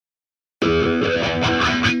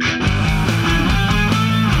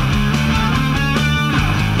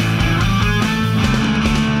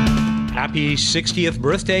Happy 60th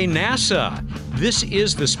birthday, NASA. This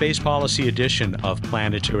is the Space Policy edition of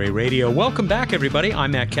Planetary Radio. Welcome back, everybody.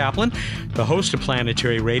 I'm Matt Kaplan, the host of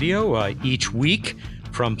Planetary Radio each week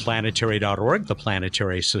from planetary.org, the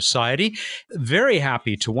Planetary Society. Very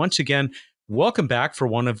happy to once again welcome back for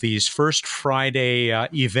one of these first Friday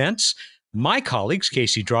events my colleagues,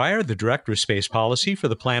 Casey Dreyer, the Director of Space Policy for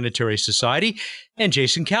the Planetary Society, and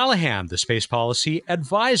Jason Callahan, the Space Policy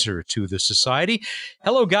Advisor to the Society.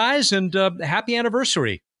 Hello, guys, and happy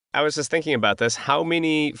anniversary. I was just thinking about this. How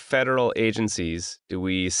many federal agencies do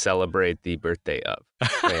we celebrate the birthday of?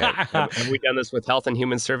 Have we done this with Health and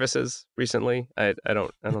Human Services recently? I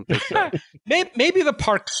don't think so. Maybe the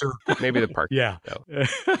Park Service. Maybe the Park. Yeah. No.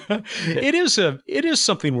 It is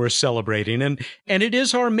something we're celebrating, and it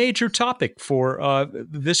is our major topic for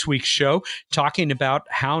this week's show, talking about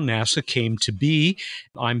how NASA came to be.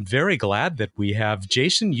 I'm very glad that we have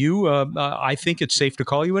Jason. You, I think it's safe to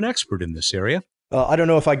call you an expert in this area. I don't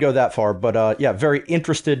know if I go that far, but yeah, very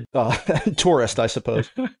interested tourist, I suppose.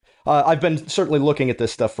 I've been certainly looking at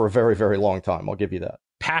this stuff for a very, very long time. I'll give you that.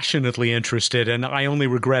 Passionately interested, and I only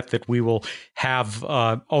regret that we will have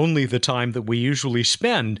only the time that we usually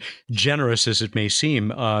spend, generous as it may seem,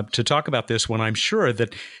 to talk about this, when I'm sure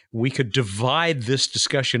that we could divide this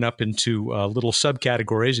discussion up into little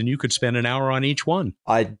subcategories, and you could spend an hour on each one.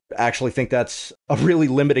 I actually think that's a really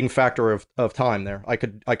limiting factor of time there. I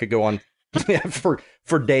could go on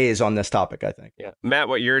for days on this topic, I think. Yeah, Matt,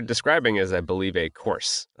 what you're describing is, I believe, a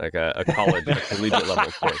course, like a college, a collegiate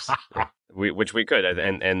level course, which we could,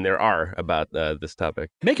 and there are about this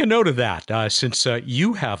topic. Make a note of that, since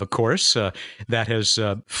you have a course that has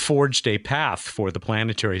forged a path for the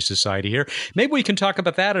Planetary Society here. Maybe we can talk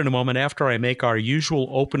about that in a moment after I make our usual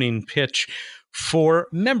opening pitch for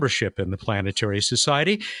membership in the Planetary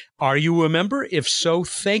Society. Are you a member? If so,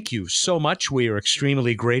 thank you so much. We are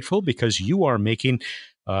extremely grateful because you are making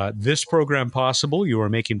this program possible. You are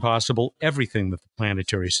making possible everything that the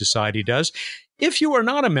Planetary Society does. If you are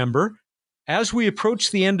not a member, as we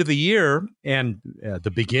approach the end of the year and the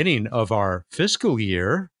beginning of our fiscal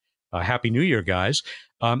year, Happy New Year, guys,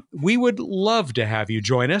 we would love to have you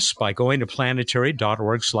join us by going to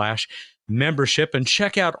planetary.org/membership and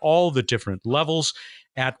check out all the different levels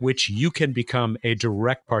at which you can become a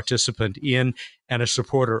direct participant in and a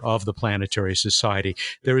supporter of the Planetary Society.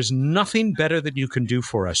 There is nothing better that you can do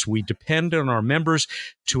for us. We depend on our members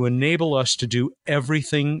to enable us to do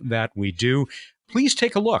everything that we do. Please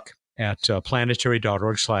take a look at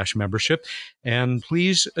planetary.org/membership, and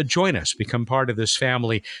please join us, become part of this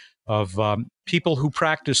family of people who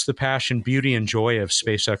practice the passion, beauty, and joy of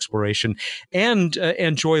space exploration, and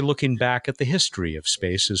enjoy looking back at the history of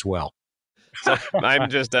space as well. So I'm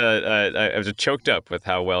just, I was choked up with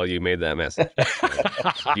how well you made that message.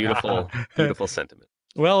 Beautiful, beautiful sentiment.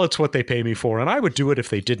 Well, it's what they pay me for, and I would do it if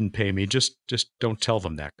they didn't pay me. Just don't tell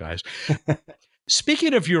them that, guys.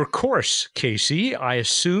 Speaking of your course, Casey, I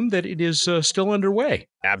assume that it is still underway.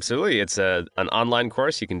 Absolutely. It's an online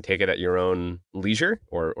course. You can take it at your own leisure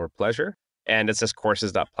or pleasure. And it's just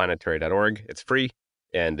courses.planetary.org. It's free,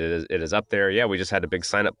 and it is up there. Yeah, we just had a big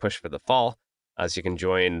sign-up push for the fall. So you can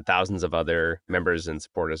join thousands of other members and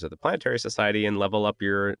supporters of the Planetary Society and level up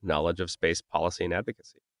your knowledge of space policy and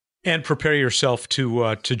advocacy. And prepare yourself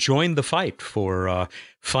to join the fight for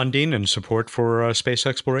funding and support for space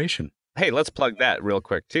exploration. Hey, let's plug that real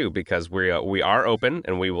quick, too, because we are open,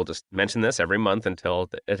 and we will just mention this every month until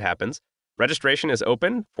it happens. Registration is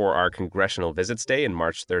open for our Congressional Visits Day in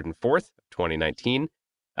March 3rd and 4th, 2019,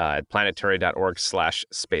 at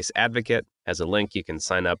planetary.org/spaceadvocate. As a link, you can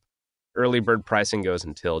sign up. Early bird pricing goes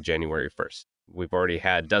until January 1st. We've already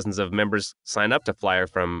had dozens of members sign up to fly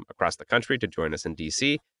from across the country to join us in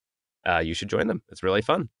D.C. You should join them. It's really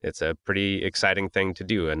fun. It's a pretty exciting thing to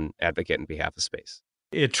do and advocate on behalf of space.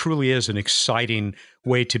 It truly is an exciting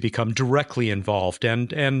way to become directly involved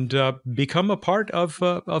and become a part of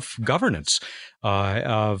governance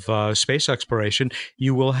of space exploration.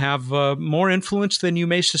 You will have more influence than you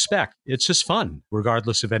may suspect. It's just fun,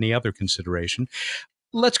 regardless of any other consideration.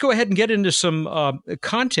 Let's go ahead and get into some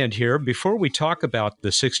content here before we talk about the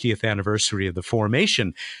 60th anniversary of the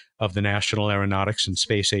formation of the National Aeronautics and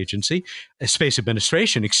Space Agency, Space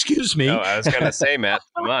Administration, excuse me. Oh, I was going to say, Matt,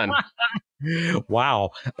 come on.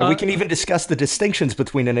 Wow. We can even discuss the distinctions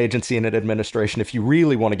between an agency and an administration if you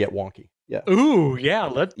really want to get wonky. Yeah. Ooh,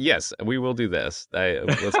 yeah. Yes, we will do this.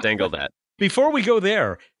 Let's dangle that. Before we go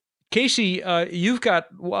there, Casey, you've got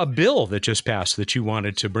a bill that just passed that you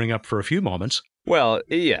wanted to bring up for a few moments. Well,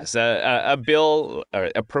 yes, a bill,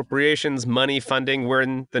 appropriations, money, funding. We're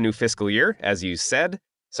in the new fiscal year, as you said.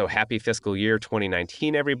 So happy fiscal year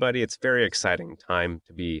 2019, everybody. It's a very exciting time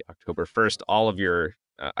to be October 1st. All of your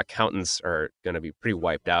accountants are going to be pretty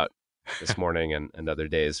wiped out this morning and other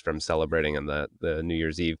days from celebrating on the New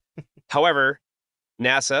Year's Eve. However,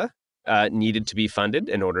 NASA needed to be funded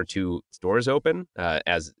in order to its doors open,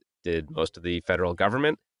 as did most of the federal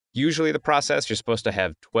government. Usually the process, you're supposed to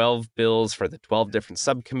have 12 bills for the 12 different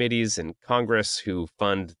subcommittees in Congress who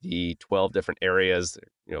fund the 12 different areas,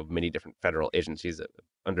 many different federal agencies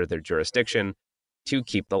under their jurisdiction to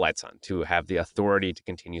keep the lights on, to have the authority to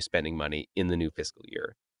continue spending money in the new fiscal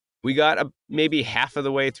year. We got maybe half of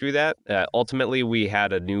the way through that. Ultimately, we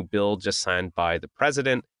had a new bill just signed by the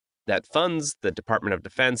president that funds the Department of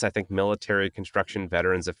Defense, I think military, construction,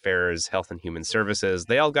 Veterans Affairs, Health and Human Services.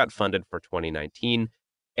 They all got funded for 2019.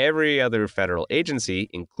 Every other federal agency,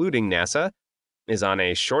 including NASA, is on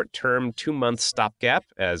a short-term 2-month stopgap,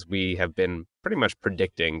 as we have been pretty much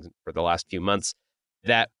predicting for the last few months,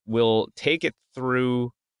 that will take it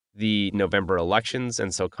through the November elections.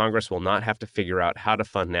 And so Congress will not have to figure out how to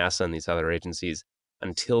fund NASA and these other agencies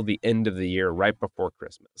until the end of the year, right before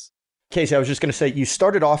Christmas. Casey, I was just going to say, you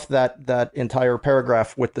started off that entire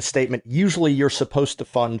paragraph with the statement, usually you're supposed to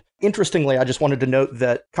fund. Interestingly, I just wanted to note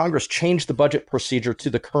that Congress changed the budget procedure to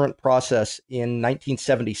the current process in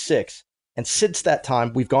 1976. And since that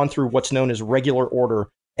time, we've gone through what's known as regular order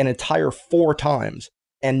an entire 4 times,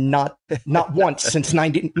 and not once since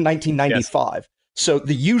 1995. Yes. So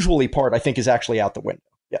the usually part, I think, is actually out the window.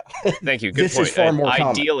 Yeah. Thank you. Good this point. Is far more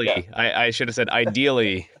ideally, common. Yeah. I should have said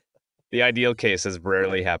ideally. The ideal case has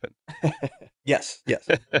rarely happened. Yes.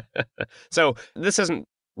 So this isn't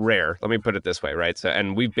rare. Let me put it this way, right? So,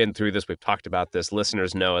 and we've been through this. We've talked about this.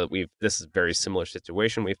 Listeners know that this is a very similar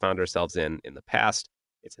situation we found ourselves in the past.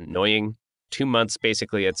 It's annoying. 2 months,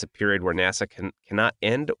 basically, it's a period where NASA cannot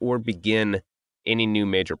end or begin any new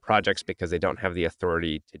major projects because they don't have the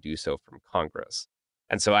authority to do so from Congress.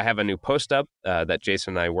 And so I have a new post up that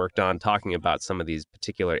Jason and I worked on talking about some of these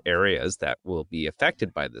particular areas that will be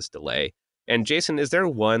affected by this delay. And Jason, is there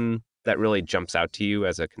one that really jumps out to you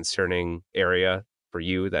as a concerning area for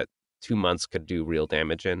you that 2 months could do real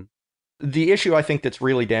damage in? The issue I think that's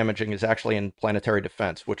really damaging is actually in planetary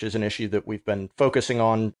defense, which is an issue that we've been focusing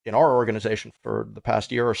on in our organization for the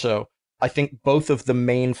past year or so. I think both of the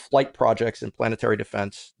main flight projects in planetary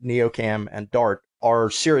defense, NEOCAM and DART,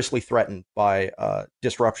 are seriously threatened by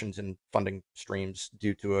disruptions in funding streams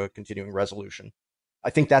due to a continuing resolution.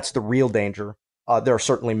 I think that's the real danger. There are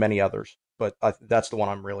certainly many others, but that's the one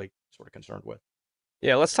I'm really sort of concerned with.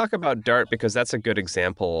 Yeah, let's talk about DART, because that's a good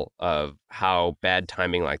example of how bad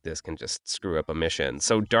timing like this can just screw up a mission.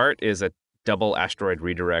 So DART is a double asteroid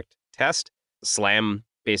redirect test. SLAM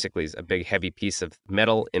basically is a big heavy piece of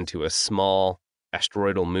metal into a small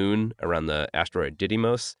asteroidal moon around the asteroid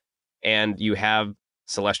Didymos. And you have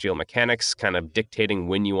celestial mechanics kind of dictating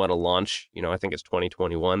when you want to launch. I think it's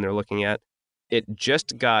 2021 they're looking at. It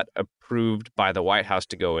just got approved by the White House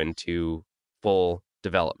to go into full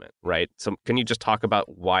development, right? So can you just talk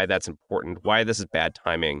about why that's important, why this is bad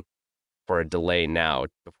timing for a delay now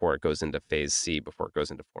before it goes into phase C, before it goes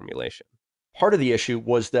into formulation? Part of the issue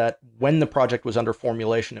was that when the project was under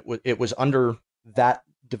formulation, it was under that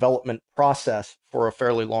development process for a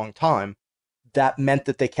fairly long time. That meant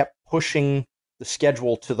that they kept pushing the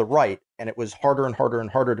schedule to the right, and it was harder and harder and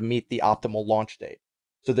harder to meet the optimal launch date.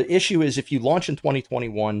 So the issue is, if you launch in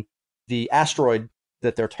 2021, the asteroid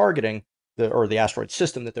that they're targeting, or the asteroid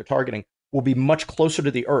system that they're targeting, will be much closer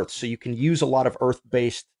to the Earth. So you can use a lot of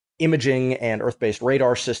Earth-based imaging and Earth-based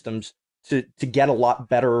radar systems to get a lot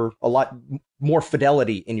more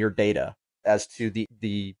fidelity in your data as to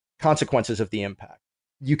the consequences of the impact.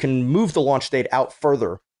 You can move the launch date out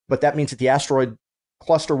further, but that means that the asteroid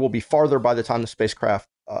cluster will be farther by the time the spacecraft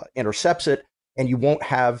intercepts it, and you won't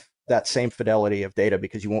have that same fidelity of data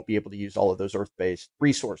because you won't be able to use all of those Earth-based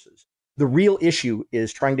resources. The real issue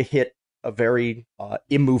is trying to hit a very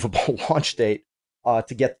immovable launch date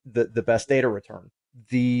to get the best data return.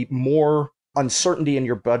 The more uncertainty in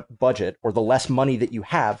your budget, or the less money that you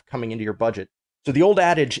have coming into your budget. So the old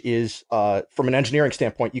adage is, from an engineering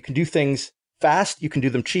standpoint, you can do things fast, you can do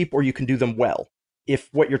them cheap, or you can do them well. If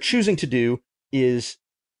what you're choosing to do is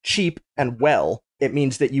cheap and well, it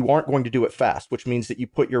means that you aren't going to do it fast, which means that you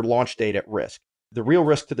put your launch date at risk. The real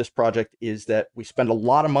risk to this project is that we spend a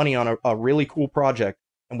lot of money on a really cool project,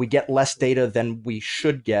 and we get less data than we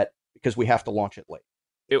should get because we have to launch it late.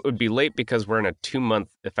 It would be late because we're in a 2-month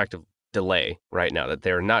effective delay right now, that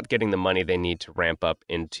they're not getting the money they need to ramp up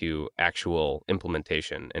into actual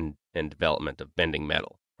implementation and development of bending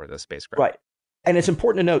metal for the spacecraft. Right. And it's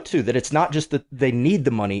important to note, too, that it's not just that they need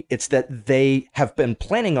the money, it's that they have been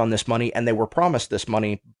planning on this money and they were promised this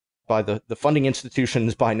money by the funding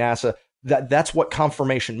institutions, by NASA. That's what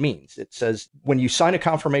confirmation means. It says when you sign a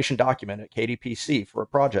confirmation document at KDPC for a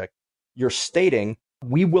project, you're stating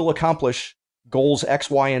we will accomplish goals X,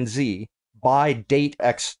 Y, and Z by date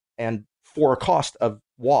X and for a cost of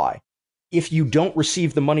Y. If you don't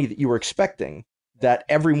receive the money that you were expecting, that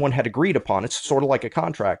everyone had agreed upon, it's sort of like a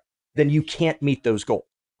contract, then you can't meet those goals.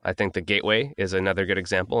 I think the Gateway is another good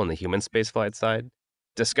example on the human spaceflight side.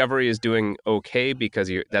 Discovery is doing okay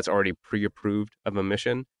because that's already pre-approved of a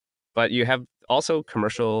mission, but you have also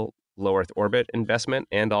commercial low Earth orbit investment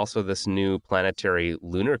and also this new planetary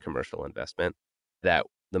lunar commercial investment that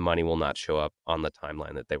the money will not show up on the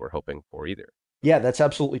timeline that they were hoping for either. Yeah, that's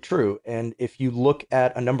absolutely true. And if you look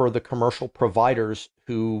at a number of the commercial providers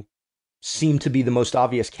who seem to be the most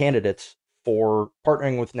obvious candidates for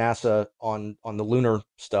partnering with NASA on the lunar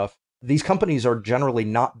stuff, these companies are generally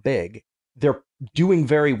not big. They're doing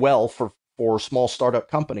very well for small startup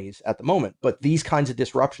companies at the moment, but these kinds of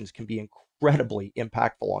disruptions can be incredibly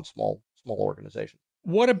impactful on small organizations.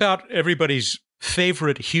 What about everybody's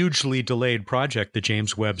favorite hugely delayed project, the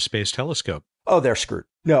James Webb Space Telescope? Oh, they're screwed.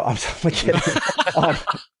 No, I'm totally kidding.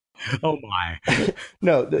 Oh my.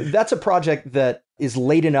 No, that's a project that is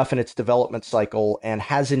late enough in its development cycle and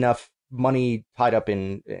has enough money tied up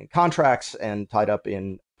in contracts and tied up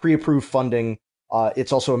in pre-approved funding.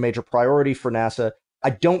 It's also a major priority for NASA. I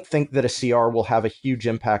don't think that a CR will have a huge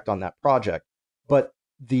impact on that project, but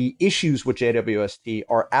the issues with JWST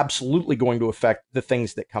are absolutely going to affect the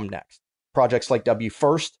things that come next. Projects like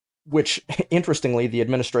WFIRST, which interestingly, the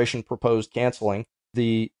administration proposed canceling.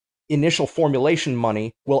 The initial formulation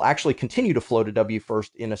money will actually continue to flow to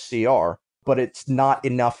WFIRST in a CR, but it's not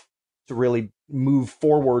enough to really move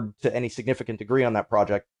forward to any significant degree on that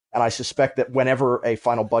project. And I suspect that whenever a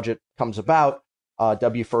final budget comes about,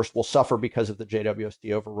 WFIRST will suffer because of the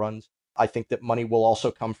JWST overruns. I think that money will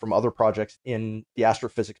also come from other projects in the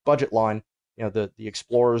astrophysics budget line, the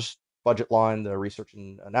Explorers budget line, the research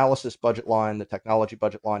and analysis budget line, the technology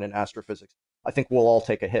budget line, and astrophysics. I think we'll all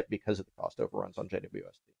take a hit because of the cost overruns on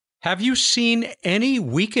JWST. Have you seen any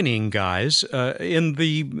weakening, guys, in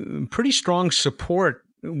the pretty strong support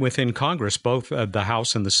within Congress, both the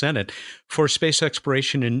House and the Senate, for space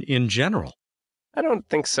exploration in general? I don't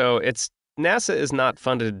think so. NASA is not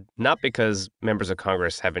funded not because members of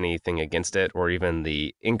Congress have anything against it or even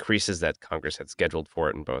the increases that Congress had scheduled for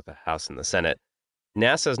it in both the House and the Senate.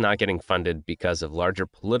 NASA is not getting funded because of larger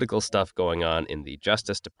political stuff going on in the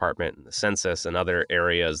Justice Department and the Census and other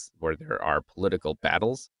areas where there are political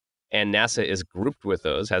battles. And NASA is grouped with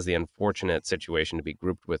those, has the unfortunate situation to be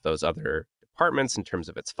grouped with those other departments in terms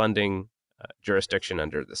of its funding, jurisdiction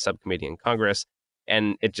under the subcommittee in Congress.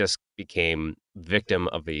 And it just became victim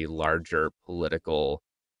of a larger political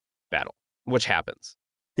battle, which happens.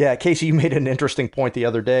 Yeah, Casey, you made an interesting point the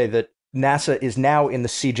other day that NASA is now in the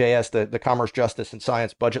CJS, the Commerce, Justice, and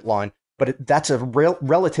Science budget line, but that's a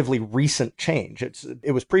relatively recent change.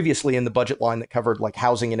 It was previously in the budget line that covered like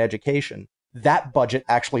housing and education. That budget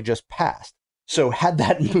actually just passed. So had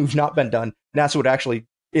that move not been done, NASA would actually,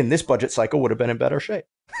 in this budget cycle, would have been in better shape.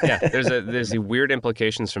 Yeah, there's the weird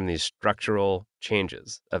implications from these structural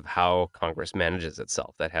changes of how Congress manages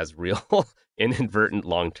itself that has real inadvertent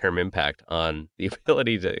long-term impact on the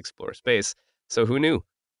ability to explore space. So who knew?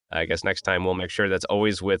 I guess next time we'll make sure that's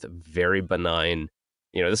always with very benign.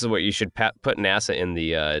 This is what you should put NASA in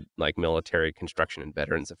the military construction and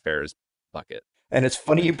veterans affairs bucket. And it's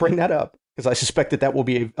funny you bring that up because I suspect that will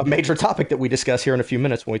be a major topic that we discuss here in a few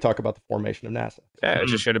minutes when we talk about the formation of NASA. Yeah, it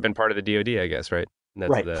just should have been part of the DoD, I guess, right?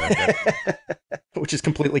 Right. Which is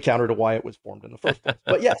completely counter to why it was formed in the first place.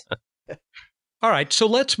 But yes. All right, so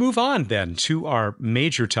let's move on then to our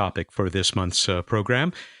major topic for this month's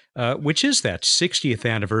program, which is that 60th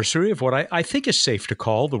anniversary of what I think is safe to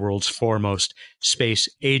call the world's foremost space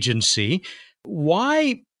agency.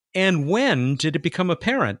 Why and when did it become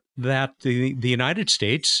apparent that the United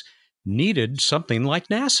States needed something like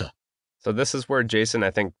NASA? So this is where Jason,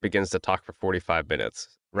 I think, begins to talk for 45 minutes.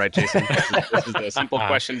 Right, Jason? This is a simple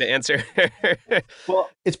question to answer. Well,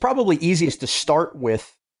 it's probably easiest to start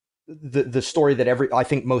with the story that I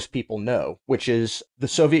think most people know, which is the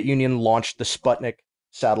Soviet Union launched the Sputnik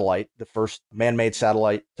satellite, the first man-made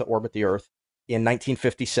satellite to orbit the Earth, in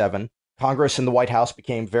 1957. Congress and the White House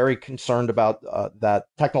became very concerned about that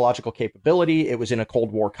technological capability. It was in a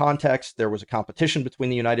Cold War context. There was a competition between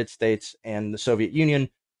the United States and the Soviet Union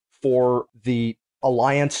for the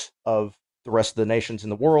alliance of the rest of the nations in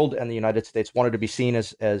the world, and the United States wanted to be seen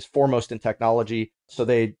as foremost in technology. So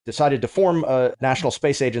they decided to form a national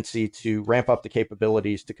space agency to ramp up the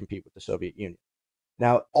capabilities to compete with the Soviet Union.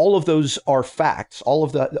 Now, all of those are facts. All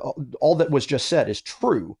that was just said is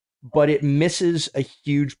true, but it misses a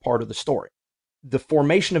huge part of the story. The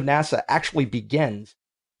formation of NASA actually begins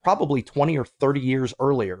probably 20 or 30 years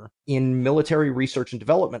earlier in military research and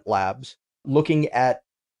development labs, looking at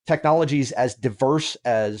technologies as diverse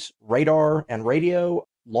as radar and radio,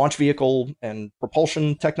 launch vehicle and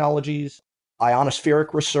propulsion technologies,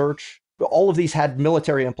 ionospheric research. All of these had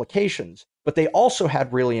military implications, but they also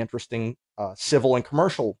had really interesting civil and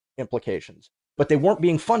commercial implications. But they weren't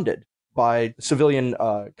being funded by civilian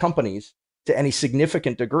companies to any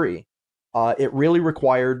significant degree. It really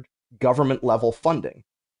required government level funding.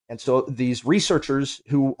 And so these researchers,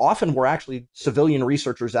 who often were actually civilian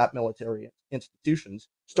researchers at military institutions,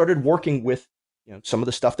 started working with some of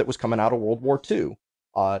the stuff that was coming out of World War II.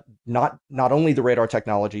 Not only the radar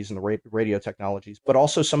technologies and the radio technologies, but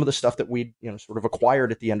also some of the stuff that we sort of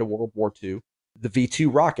acquired at the end of World War II, the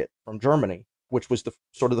V2 rocket from Germany, which was the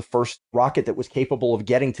sort of the first rocket that was capable of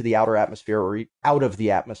getting to the outer atmosphere or out of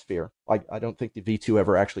the atmosphere. I don't think the V2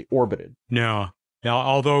 ever actually orbited. No. Now,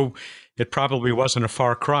 although it probably wasn't a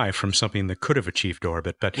far cry from something that could have achieved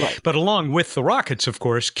orbit, but Right. but along with the rockets, of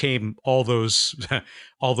course, came all those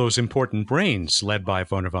important brains led by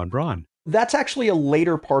Wernher von Braun. That's actually a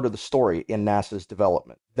later part of the story in NASA's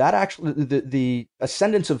development. That actually, the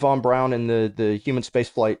ascendance of von Braun and the human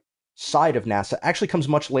spaceflight side of NASA actually comes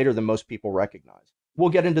much later than most people recognize. We'll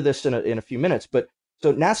get into this in a few minutes, but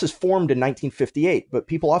so NASA's formed in 1958, but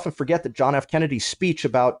people often forget that John F. Kennedy's speech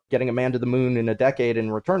about getting a man to the moon in a decade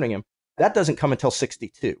and returning him, that doesn't come until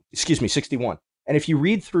 61. And if you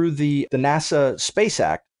read through the NASA Space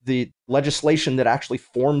Act, the legislation that actually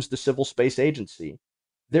forms the Civil Space Agency,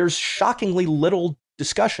 there's shockingly little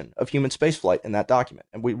discussion of human spaceflight in that document.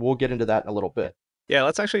 And we'll get into that in a little bit. Yeah,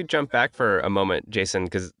 let's actually jump back for a moment, Jason,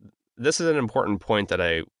 because this is an important point that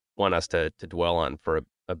I want us to dwell on for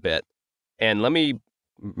a bit. And let me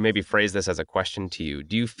maybe phrase this as a question to you.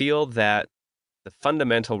 Do you feel that the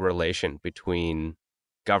fundamental relation between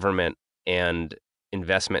government and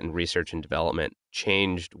investment in research and development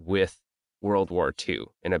changed with World War II?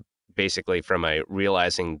 And basically from a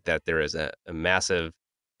realizing that there is a massive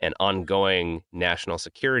and ongoing national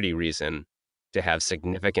security reason to have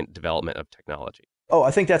significant development of technology? Oh,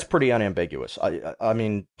 I think that's pretty unambiguous. I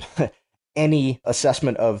mean, any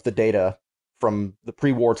assessment of the data from the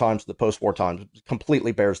pre-war times to the post-war times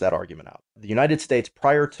completely bears that argument out. The United States,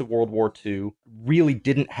 prior to World War II, really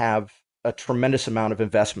didn't have a tremendous amount of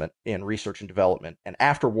investment in research and development. And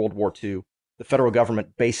after World War II, the federal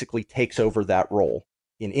government basically takes over that role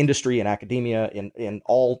in industry and academia, in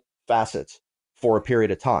all facets for a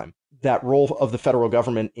period of time. That role of the federal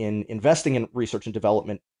government in investing in research and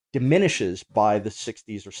development diminishes by the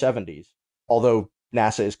 60s or 70s, although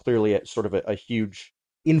NASA is clearly sort of a huge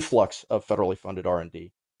influx of federally funded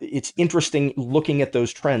R&D. It's interesting looking at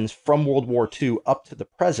those trends from World War II up to the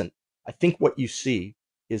present. I think what you see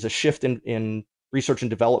is a shift in research and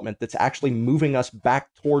development that's actually moving us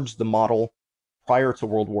back towards the model prior to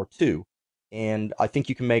World War II. And I think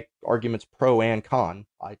you can make arguments pro and con.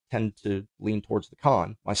 I tend to lean towards the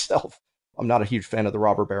con myself. I'm not a huge fan of the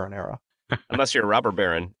robber baron era. Unless you're a robber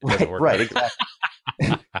baron, it doesn't work. Right, exactly.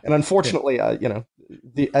 And unfortunately,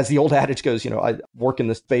 as the old adage goes, I work in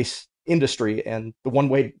the space industry, and the one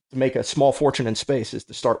way to make a small fortune in space is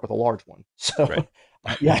to start with a large one. So, Right.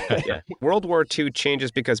 Yeah. World War II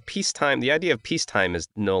changes because peacetime, the idea of peacetime is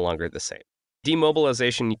no longer the same.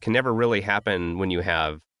 Demobilization can never really happen when you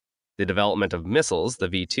have the development of missiles, the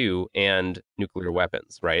V2, and nuclear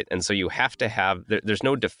weapons, right? And so you have to have, there's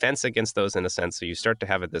no defense against those in a sense. So you start to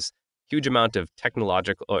have this huge amount of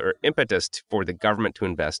technological or impetus for the government to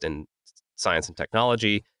invest in science and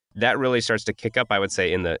technology. That really starts to kick up, I would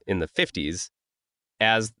say, in the 50s,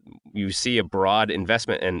 as you see a broad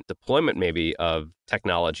investment and deployment maybe of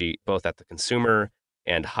technology, both at the consumer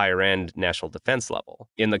and higher end national defense level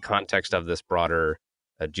in the context of this broader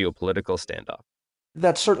geopolitical standoff.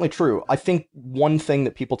 That's certainly true. I think one thing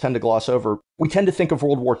that people tend to gloss over, we tend to think of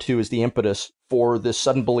World War II as the impetus for this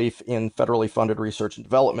sudden belief in federally funded research and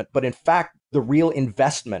development. But in fact, the real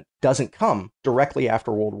investment doesn't come directly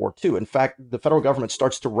after World War II. In fact, the federal government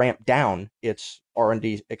starts to ramp down its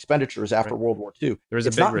R&D expenditures after World War II. There was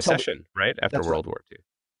a big recession, right, after World War II.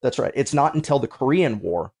 That's right. It's not until the Korean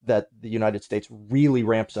War that the United States really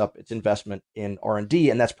ramps up its investment in R&D,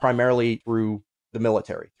 and that's primarily through the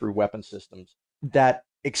military, through weapon systems. That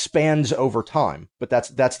expands over time, but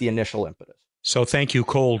that's the initial impetus. So thank you,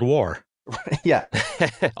 Cold War. Yeah.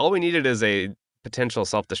 All we needed is a potential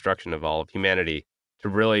self-destruction of all of humanity to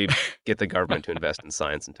really get the government to invest in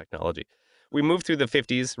science and technology. We moved through the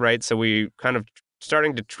 50s, right? So we kind of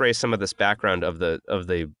starting to trace some of this background of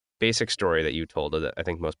the basic story that you told that I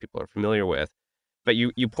think most people are familiar with. But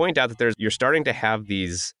you point out that you're starting to have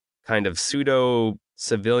these kind of pseudo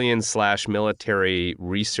civilian / military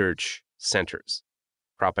research centers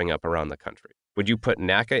cropping up around the country. Would you put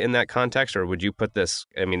NACA in that context, or would you put this,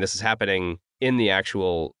 I mean, this is happening in the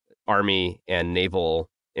actual Army and naval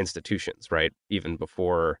institutions, right? Even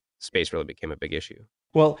before space really became a big issue.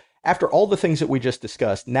 Well, after all the things that we just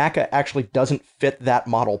discussed, NACA actually doesn't fit that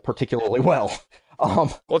model particularly well.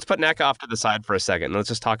 Well, let's put NACA off to the side for a second. Let's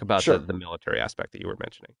just talk about Sure. the military aspect that you were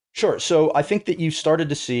mentioning. Sure. So I think that you started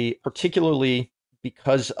to see, particularly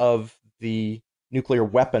because of the nuclear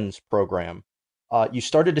weapons program, you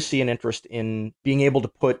started to see an interest in being able to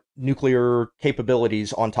put nuclear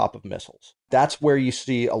capabilities on top of missiles. That's where you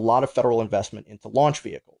see a lot of federal investment into launch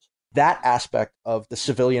vehicles. That aspect of the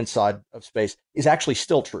civilian side of space is actually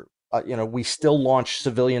still true. We still launch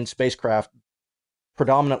civilian spacecraft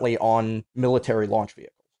predominantly on military launch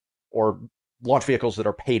vehicles, or launch vehicles that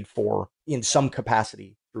are paid for in some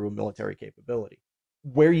capacity through a military capability.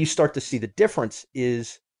 Where you start to see the difference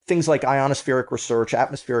is things like ionospheric research,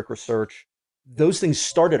 atmospheric research. Those things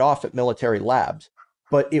started off at military labs,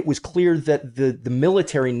 but it was clear that the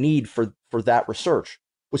military need for that research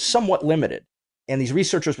was somewhat limited. And these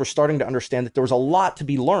researchers were starting to understand that there was a lot to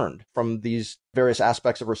be learned from these various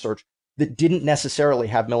aspects of research that didn't necessarily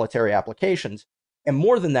have military applications. And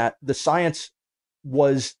more than that, the science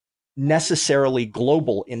was necessarily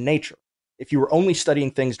global in nature. If you were only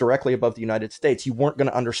studying things directly above the United States, you weren't going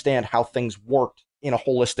to understand how things worked in a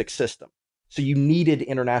holistic system. So you needed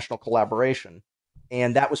international collaboration.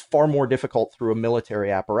 And that was far more difficult through a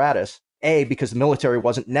military apparatus, A, because the military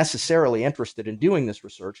wasn't necessarily interested in doing this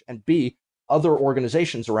research, and B, other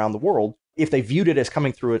organizations around the world, if they viewed it as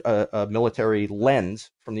coming through a military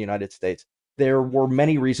lens from the United States, there were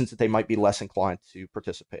many reasons that they might be less inclined to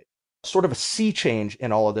participate. Sort of a sea change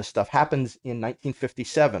in all of this stuff happens in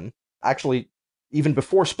 1957, actually even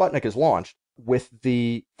before Sputnik is launched, with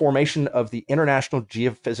the formation of the International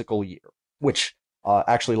Geophysical Year, which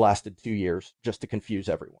actually lasted 2 years, just to confuse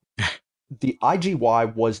everyone. The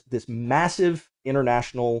IGY was this massive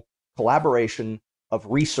international collaboration of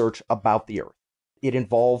research about the Earth. It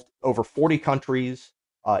involved over 40 countries.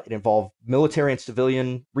 It involved military and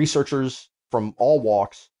civilian researchers from all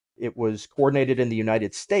walks. It was coordinated in the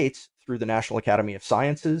United States through the National Academy of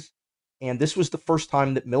Sciences. And this was the first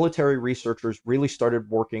time that military researchers really started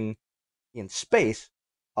working in space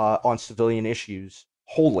on civilian issues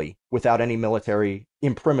wholly, without any military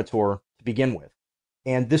imprimatur to begin with.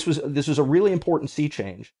 And this was a really important sea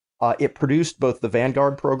change. It produced both the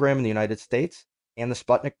Vanguard program in the United States and the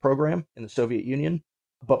Sputnik program in the Soviet Union.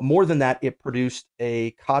 But more than that, it produced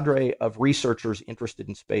a cadre of researchers interested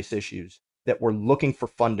in space issues that were looking for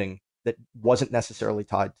funding that wasn't necessarily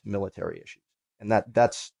tied to military issues. And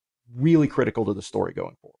that's really critical to the story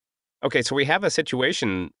going forward. Okay, so we have a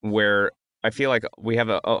situation where I feel like we have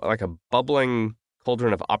a bubbling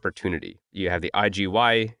cauldron of opportunity. You have the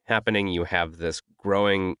IGY happening, you have this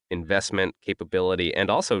growing investment capability, and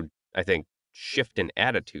also, I think, shift in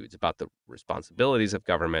attitudes about the responsibilities of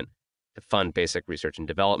government to fund basic research and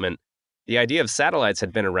development. The idea of satellites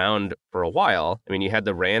had been around for a while. I mean, you had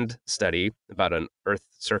the RAND study about an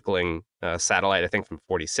Earth-circling satellite, I think, from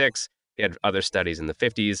 46. You had other studies in the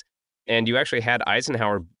 50s. And you actually had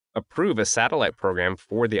Eisenhower approve a satellite program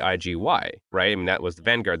for the IGY, right? I mean, that was the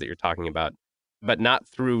Vanguard that you're talking about, but not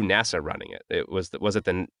through NASA running it. Was it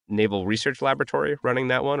the Naval Research Laboratory running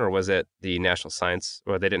that one, or was it the National Science?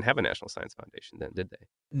 Or they didn't have a National Science Foundation then, did they?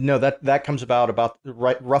 No, that comes about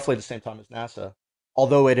roughly the same time as NASA.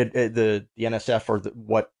 Although the NSF, or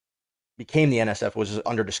what became the NSF, was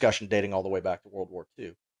under discussion dating all the way back to World War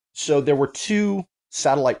II. So there were two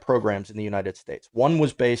satellite programs in the United States. One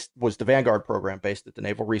was the Vanguard program, based at the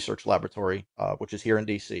Naval Research Laboratory, which is here in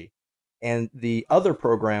DC, and the other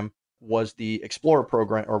program was the Explorer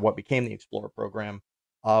program, or what became the Explorer program,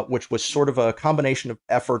 which was sort of a combination of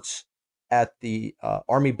efforts at the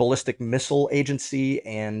Army Ballistic Missile Agency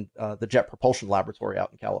and the Jet Propulsion Laboratory out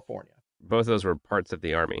in California. Both of those were parts of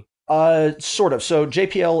the Army. Sort of. So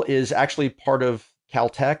JPL is actually part of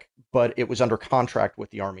Caltech, but it was under contract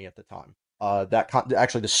with the Army at the time.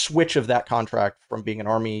 Actually, the switch of that contract from being an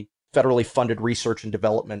Army federally funded research and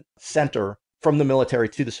development center from the military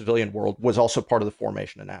to the civilian world was also part of the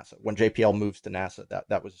formation of NASA. When JPL moves to NASA,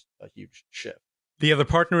 that was a huge shift. The other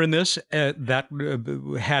partner in this that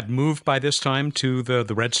had moved by this time to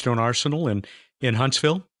the Redstone Arsenal in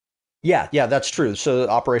Huntsville? Yeah, that's true. So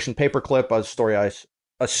Operation Paperclip, a story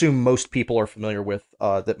I assume most people are familiar with,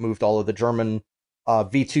 that moved all of the German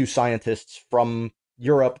V2 scientists from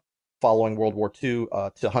Europe following World War II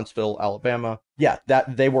to Huntsville, Alabama. Yeah,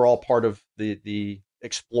 that they were all part of the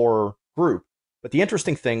Explorer group. But the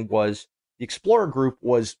interesting thing was the Explorer group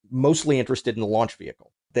was mostly interested in the launch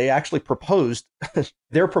vehicle. They actually proposed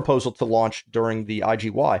their proposal to launch during the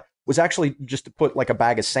IGY was actually just to put like a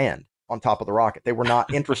bag of sand on top of the rocket. They were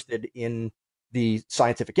not interested in the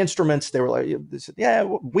scientific instruments. They were like, they said, yeah,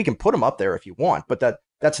 we can put them up there if you want, but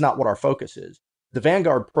that's not what our focus is. The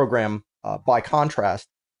Vanguard program, by contrast,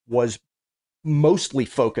 was mostly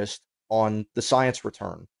focused on the science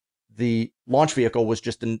return. The launch vehicle was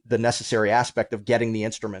just the necessary aspect of getting the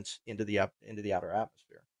instruments into the outer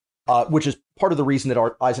atmosphere, which is part of the reason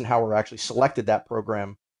that Eisenhower actually selected that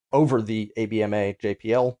program over the ABMA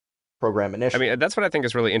JPL program initially. I mean, that's what I think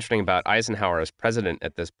is really interesting about Eisenhower as president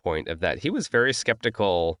at this point, of that he was very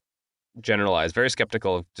skeptical, very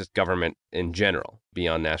skeptical of just government in general,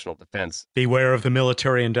 beyond national defense. Beware of the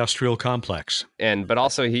military-industrial complex. But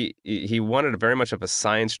also he wanted very much of a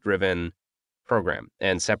science-driven program,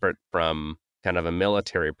 and separate from kind of a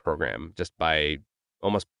military program, just by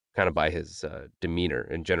almost kind of by his demeanor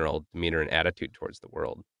and attitude towards the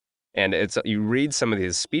world. And you read some of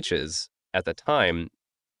these speeches at the time,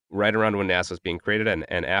 right around when NASA was being created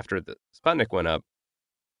and after the Sputnik went up,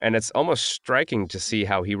 and it's almost striking to see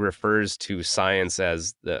how he refers to science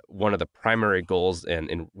as one of the primary goals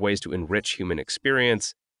and ways to enrich human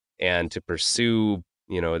experience and to pursue,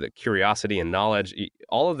 the curiosity and knowledge,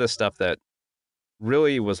 all of this stuff that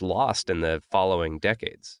really was lost in the following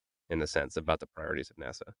decades, in a sense, about the priorities of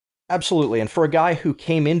NASA. Absolutely. And for a guy who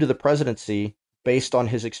came into the presidency based on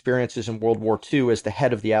his experiences in World War II as the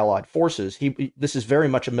head of the Allied forces, this is very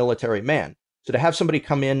much a military man. So to have somebody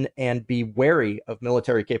come in and be wary of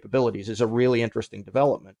military capabilities is a really interesting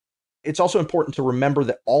development. It's also important to remember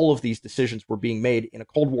that all of these decisions were being made in a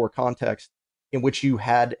Cold War context in which you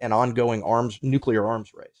had an ongoing nuclear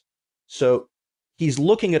arms race. So he's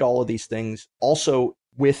looking at all of these things also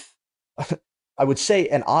with, I would say,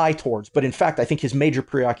 an eye towards, but in fact, I think his major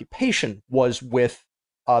preoccupation was with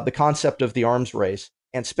the concept of the arms race,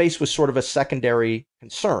 and space was sort of a secondary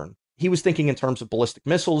concern. He was thinking in terms of ballistic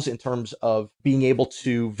missiles, in terms of being able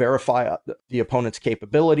to verify the opponent's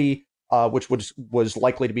capability, which was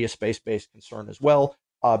likely to be a space-based concern as well,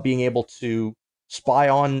 being able to spy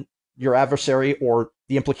on your adversary, or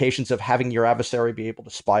the implications of having your adversary be able to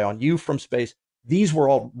spy on you from space. These were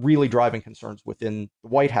all really driving concerns within the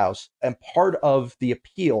White House. And part of the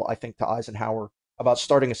appeal, I think, to Eisenhower about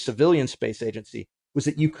starting a civilian space agency was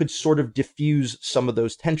that you could sort of diffuse some of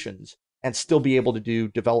those tensions and still be able to do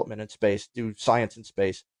development in space, do science in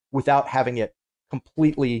space, without having it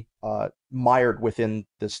completely mired within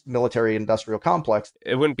this military-industrial complex.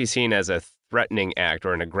 It wouldn't be seen as a threatening act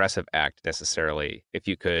or an aggressive act necessarily if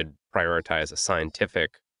you could prioritize a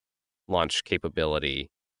scientific launch capability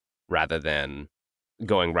rather than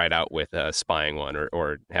going right out with a spying one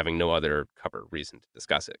or having no other cover reason to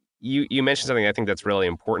discuss it. You mentioned something I think that's really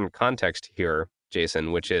important context here,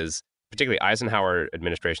 Jason, which is particularly Eisenhower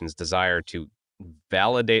administration's desire to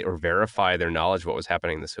validate or verify their knowledge of what was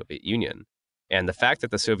happening in the Soviet Union. And the fact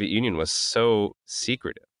that the Soviet Union was so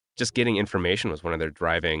secretive, just getting information was one of their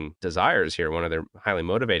driving desires here, one of their highly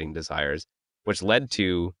motivating desires, which led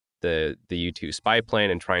to the U-2 spy plane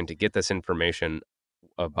and trying to get this information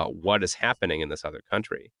about what is happening in this other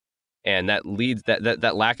country. And that leads,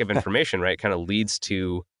 that lack of information, right, kind of leads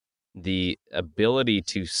to the ability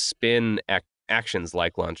to spin actions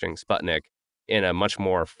like launching Sputnik in a much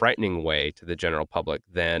more frightening way to the general public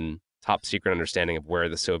than top secret understanding of where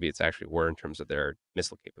the Soviets actually were in terms of their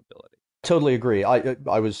missile capability. Totally agree.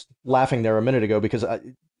 I was laughing there a minute ago because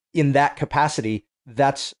in that capacity,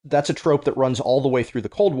 that's a trope that runs all the way through the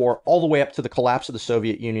Cold War, all the way up to the collapse of the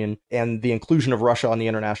Soviet Union and the inclusion of Russia on the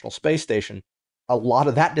International Space Station. A lot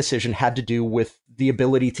of that decision had to do with the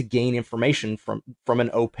ability to gain information from an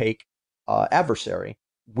opaque adversary.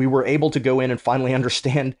 We were able to go in and finally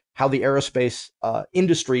understand how the aerospace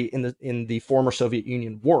industry in the former Soviet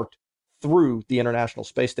Union worked through the International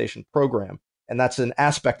Space Station program. And that's an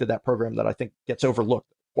aspect of that program that I think gets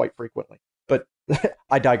overlooked quite frequently. But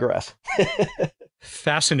I digress.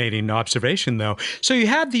 Fascinating observation, though. So you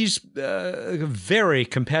had these very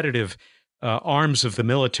competitive arms of the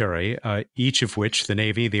military, each of which the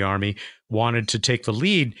Navy, the Army, wanted to take the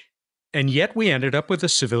lead. And yet we ended up with a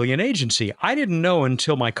civilian agency. I didn't know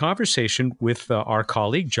until my conversation with our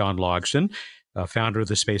colleague, John Logsdon, founder of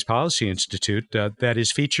the Space Policy Institute, that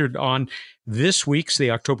is featured on this week's,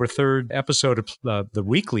 the October 3rd episode of the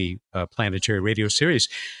weekly planetary radio series.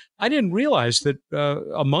 I didn't realize that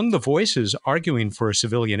among the voices arguing for a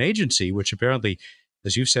civilian agency, which apparently,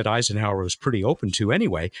 as you said, Eisenhower was pretty open to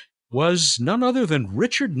anyway, was none other than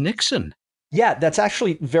Richard Nixon. Yeah, that's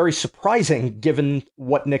actually very surprising given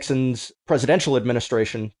what Nixon's presidential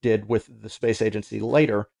administration did with the space agency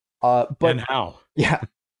later. But and how? Yeah.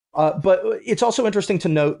 But it's also interesting to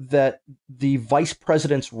note that the vice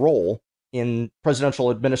president's role in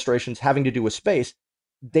presidential administrations having to do with space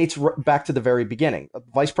dates back to the very beginning.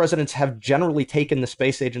 Vice presidents have generally taken the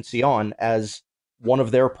space agency on as one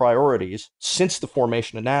of their priorities since the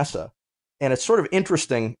formation of NASA. And it's sort of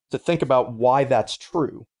interesting to think about why that's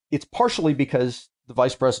true. It's partially because the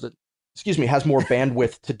vice president, has more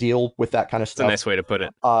bandwidth to deal with that kind of stuff. That's a nice way to put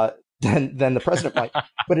it. Than the president might.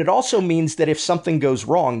 But it also means that if something goes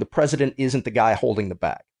wrong, the president isn't the guy holding the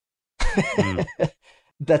bag.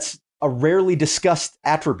 That's a rarely discussed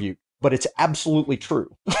attribute, but it's absolutely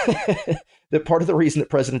true. That part of the reason that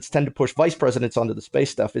presidents tend to push vice presidents onto the space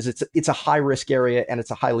stuff is it's a high risk area and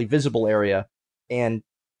it's a highly visible area, and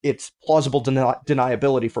it's plausible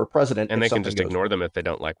deniability for a president. And they can just ignore them if they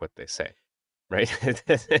don't like what they say, right?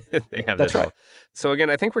 They have That's right. So again,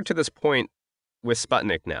 I think we're to this point with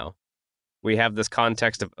Sputnik now. We have this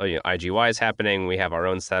context of IGY is happening. We have our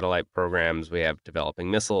own satellite programs. We have developing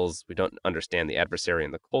missiles. We don't understand the adversary in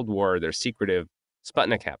the Cold War. They're secretive.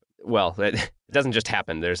 Sputnik happened. Well, it doesn't just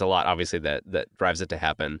happen. There's a lot, obviously, that drives it to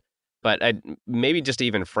happen. But maybe just to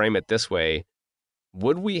even frame it this way,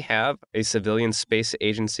 would we have a civilian space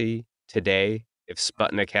agency today if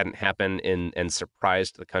Sputnik hadn't happened and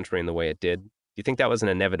surprised the country in the way it did? Do you think that was an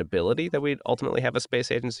inevitability that we'd ultimately have a space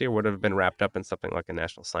agency, or would it have been wrapped up in something like a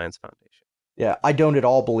National Science Foundation? Yeah, I don't at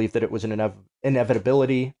all believe that it was an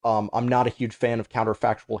inevitability. I'm not a huge fan of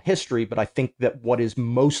counterfactual history, but I think that what is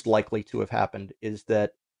most likely to have happened is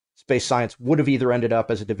that space science would have either ended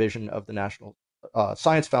up as a division of the National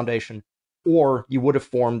Science Foundation, or you would have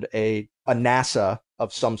formed a NASA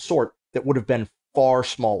of some sort that would have been far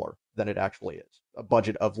smaller than it actually is, a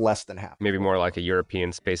budget of less than half. Maybe more like a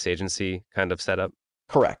European space agency kind of setup?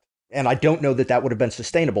 Correct. And I don't know that would have been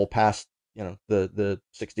sustainable past the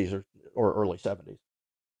 60s or early 70s.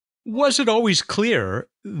 Was it always clear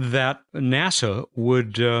that NASA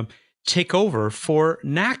would take over for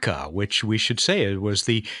NACA, which we should say it was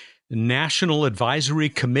the National Advisory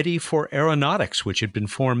Committee for Aeronautics, which had been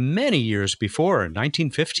formed many years before, in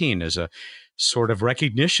 1915, as a sort of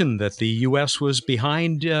recognition that the U.S. was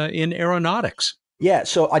behind in aeronautics? Yeah,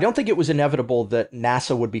 so I don't think it was inevitable that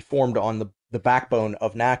NASA would be formed on the backbone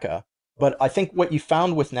of NACA. But I think what you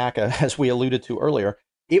found with NACA, as we alluded to earlier,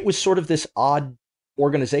 it was sort of this odd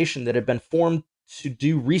organization that had been formed to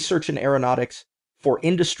do research in aeronautics for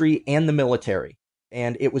industry and the military.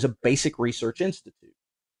 And it was a basic research institute.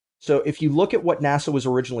 So if you look at what NASA was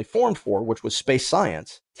originally formed for, which was space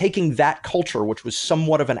science, taking that culture, which was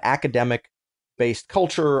somewhat of an academic-based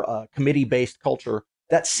culture, committee-based culture,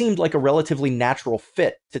 that seemed like a relatively natural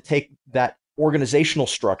fit to take that organizational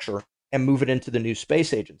structure and move it into the new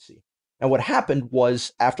space agency. And what happened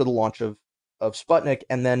was, after the launch of Sputnik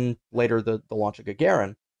and then later the launch of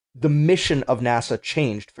Gagarin, the mission of NASA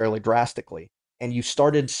changed fairly drastically. And you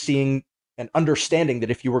started seeing and understanding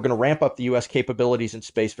that if you were going to ramp up the U.S. capabilities in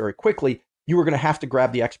space very quickly, you were going to have to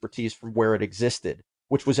grab the expertise from where it existed,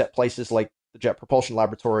 which was at places like the Jet Propulsion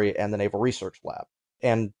Laboratory and the Naval Research Lab,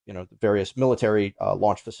 and the various military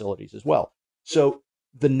launch facilities as well. So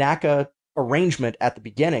the NACA arrangement at the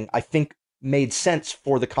beginning, I think, made sense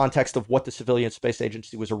for the context of what the civilian space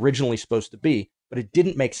agency was originally supposed to be, but it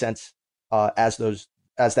didn't make sense as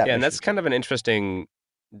that. Yeah, and that's kind of an interesting,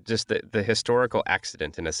 just the historical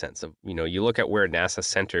accident in a sense of, you look at where NASA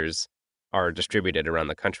centers are distributed around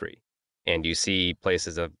the country, and you see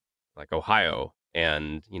places of like Ohio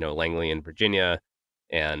and, Langley in Virginia,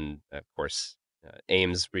 and of course,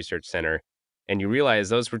 Ames Research Center. And you realize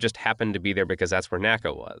those were just happened to be there because that's where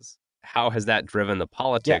NACA was. How has that driven the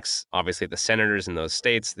politics? Yeah. Obviously, the senators in those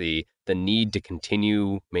states, the need to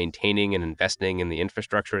continue maintaining and investing in the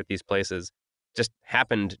infrastructure at these places just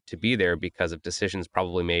happened to be there because of decisions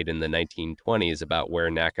probably made in the 1920s about where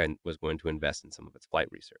NACA was going to invest in some of its flight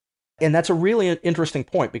research. And that's a really interesting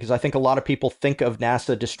point, because I think a lot of people think of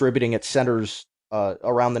NASA distributing its centers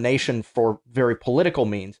around the nation for very political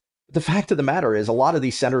means. The fact of the matter is, a lot of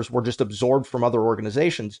these centers were just absorbed from other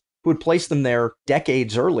organizations who had placed them there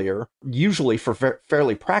decades earlier, usually for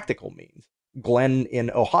fairly practical means. Glenn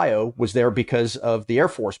in Ohio was there because of the Air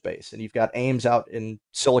Force Base. And you've got Ames out in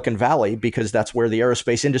Silicon Valley because that's where the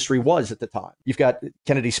aerospace industry was at the time. You've got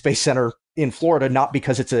Kennedy Space Center in Florida, not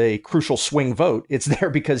because it's a crucial swing vote. It's there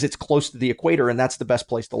because it's close to the equator, and that's the best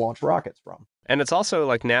place to launch rockets from. And it's also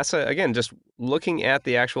like NASA, again, just looking at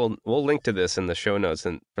the actual, we'll link to this in the show notes,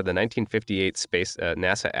 and for the 1958 Space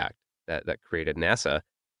NASA Act that created NASA.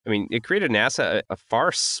 I mean, it created NASA, a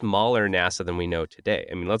far smaller NASA than we know today.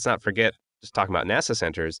 I mean, let's not forget, just talking about NASA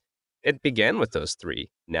centers, it began with those 3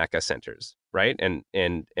 NACA centers, right?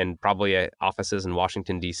 And probably offices in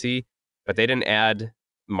Washington, D.C., but they didn't add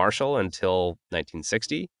Marshall until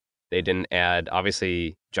 1960. They didn't add,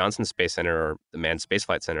 obviously, Johnson Space Center, or the Manned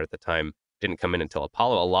Spaceflight Center at the time, didn't come in until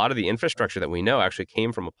Apollo. A lot of the infrastructure that we know actually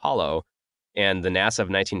came from Apollo, and the NASA of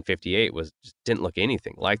 1958 just didn't look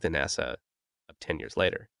anything like the NASA of 10 years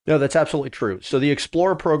later. No, that's absolutely true. So the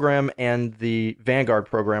Explorer program and the Vanguard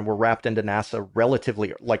program were wrapped into NASA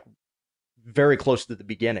relatively, like, very close to the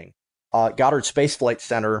beginning. Goddard Space Flight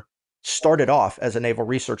Center started off as a Naval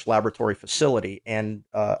Research Laboratory facility, and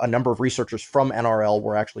a number of researchers from NRL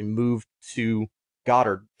were actually moved to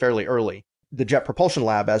Goddard fairly early. The Jet Propulsion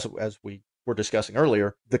Lab, as we were discussing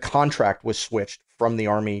earlier, the contract was switched from the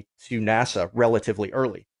Army to NASA relatively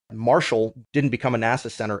early. Marshall didn't become a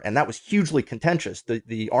NASA center, and that was hugely contentious.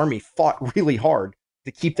 The Army fought really hard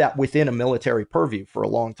to keep that within a military purview for a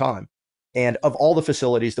long time. And of all the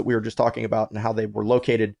facilities that we were just talking about and how they were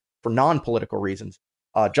located for non-political reasons,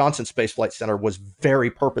 Johnson Space Flight Center was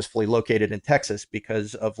very purposefully located in Texas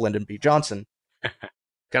because of Lyndon B. Johnson. Kind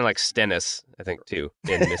of like Stennis, I think, too,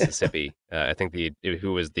 in Mississippi. I think the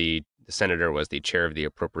senator was the chair of the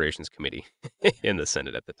Appropriations Committee in the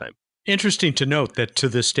Senate at the time. Interesting to note that to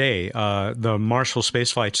this day, the Marshall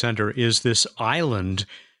Space Flight Center is this island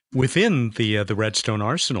within the Redstone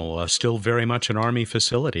Arsenal, still very much an Army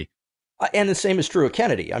facility. And the same is true of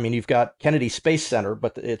Kennedy. I mean, you've got Kennedy Space Center,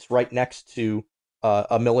 but it's right next to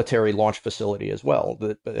a military launch facility as well.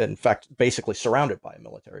 In fact, basically surrounded by a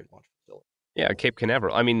military launch facility. Yeah, Cape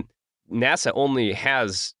Canaveral. I mean, NASA only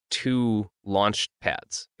has 2 launch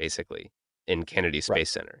pads, basically, in Kennedy Space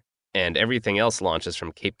Center. And everything else launches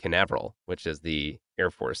from Cape Canaveral, which is the Air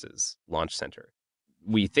Force's launch center.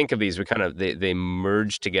 We think of these, they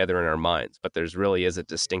merge together in our minds, but there's really is a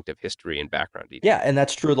distinctive history and background. Yeah, and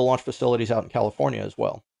that's true of the launch facilities out in California as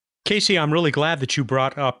well. Casey, I'm really glad that you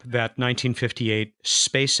brought up that 1958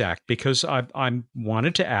 Space Act, because I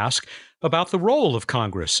wanted to ask about the role of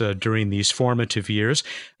Congress during these formative years,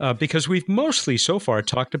 because we've mostly so far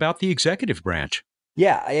talked about the executive branch.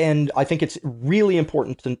 Yeah, and I think it's really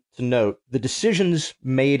important to note the decisions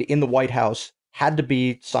made in the White House had to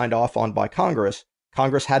be signed off on by Congress.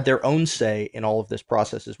 Congress had their own say in all of this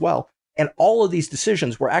process as well. And all of these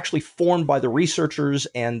decisions were actually formed by the researchers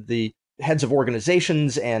and the heads of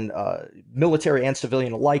organizations and military and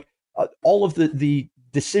civilian alike. All of the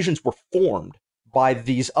decisions were formed by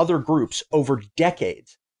these other groups over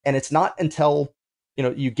decades. And it's not until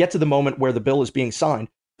you get to the moment where the bill is being signed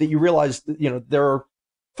that you realize that, there are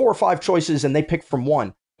 4 or 5 choices and they pick from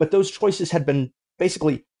one. But those choices had been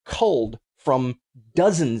basically culled from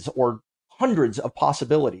dozens or hundreds of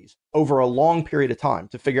possibilities over a long period of time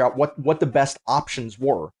to figure out what the best options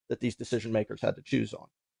were that these decision makers had to choose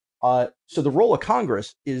on. So the role of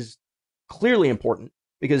Congress is clearly important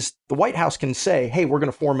because the White House can say, hey, we're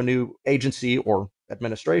going to form a new agency or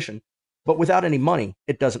administration, but without any money,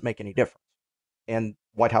 it doesn't make any difference. And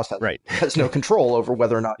White House has no control over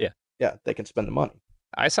whether or not they can spend the money.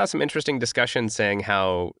 I saw some interesting discussion saying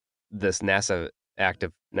how this NASA Act of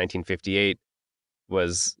 1958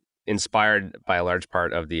 was inspired by a large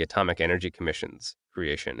part of the Atomic Energy Commission's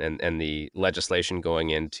creation and the legislation going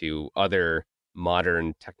into other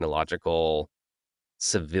modern technological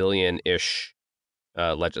civilian-ish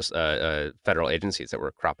federal agencies that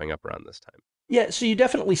were cropping up around this time. Yeah, so you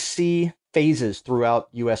definitely see phases throughout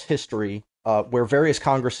U.S. history where various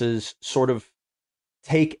Congresses sort of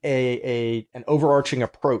take an overarching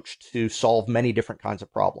approach to solve many different kinds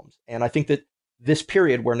of problems. And I think that this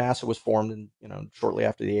period where NASA was formed, and shortly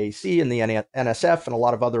after the AEC and the NSF and a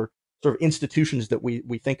lot of other sort of institutions that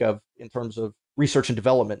we think of in terms of research and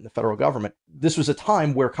development in the federal government, this was a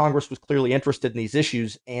time where Congress was clearly interested in these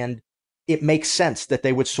issues, and it makes sense that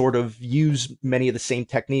they would sort of use many of the same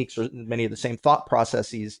techniques or many of the same thought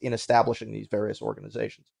processes in establishing these various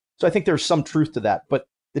organizations. So I think there's some truth to that, but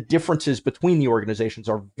the differences between the organizations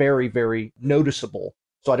are very, very noticeable.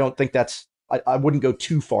 So I don't think I wouldn't go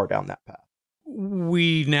too far down that path.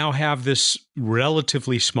 We now have this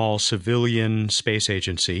relatively small civilian space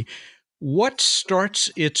agency. What starts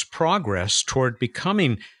its progress toward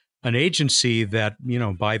becoming An agency that,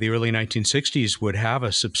 by the early 1960s would have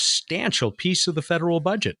a substantial piece of the federal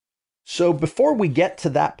budget. So before we get to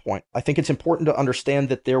that point, I think it's important to understand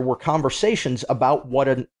that there were conversations about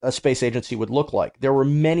what a space agency would look like. There were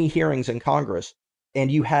many hearings in Congress,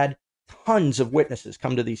 and you had tons of witnesses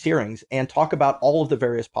come to these hearings and talk about all of the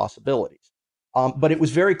various possibilities. But it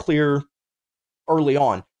was very clear early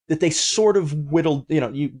on that they sort of whittled,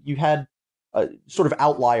 you had sort of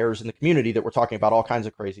outliers in the community that were talking about all kinds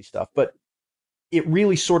of crazy stuff, but it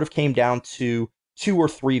really sort of came down to 2 or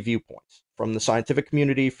 3 viewpoints from the scientific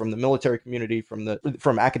community, from the military community,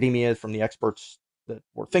 from academia, from the experts that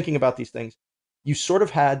were thinking about these things. You sort of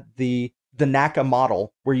had the NACA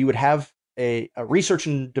model where you would have a research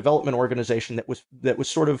and development organization that was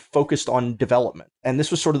sort of focused on development. And this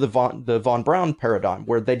was sort of the von Braun paradigm,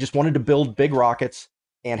 where they just wanted to build big rockets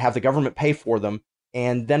and have the government pay for them.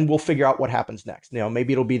 And then we'll figure out what happens next.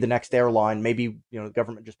 Maybe it'll be the next airline. Maybe, the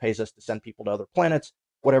government just pays us to send people to other planets,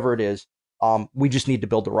 whatever it is. We just need to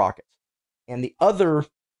build the rockets. And the other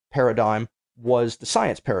paradigm was the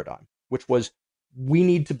science paradigm, which was we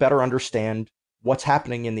need to better understand what's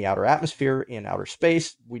happening in the outer atmosphere, in outer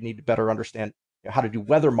space. We need to better understand how to do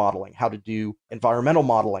weather modeling, how to do environmental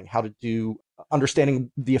modeling, how to do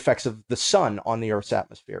understanding the effects of the sun on the Earth's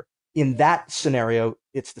atmosphere. In that scenario,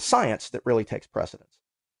 it's the science that really takes precedence.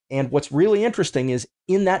 And what's really interesting is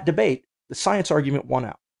in that debate, the science argument won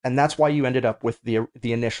out. And that's why you ended up with the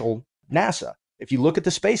initial NASA. If you look at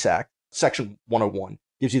the Space Act, Section 101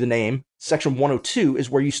 gives you the name. Section 102 is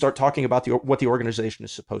where you start talking about what the organization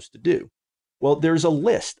is supposed to do. Well, there's a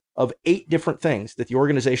list of 8 different things that the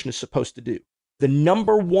organization is supposed to do. The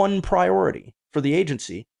number one priority for the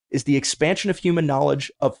agency is the expansion of human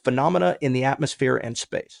knowledge of phenomena in the atmosphere and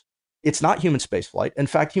space. It's not human spaceflight. In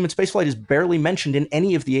fact, human spaceflight is barely mentioned in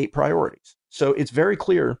any of the 8 priorities. So it's very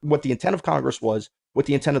clear what the intent of Congress was, what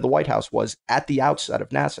the intent of the White House was at the outset of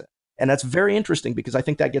NASA. And that's very interesting because I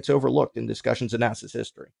think that gets overlooked in discussions of NASA's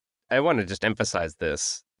history. I want to just emphasize the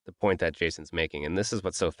point that Jason's making. And this is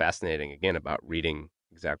what's so fascinating, again, about reading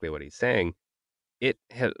exactly what he's saying. It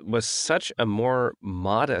was such a more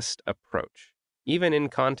modest approach, even in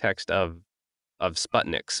context of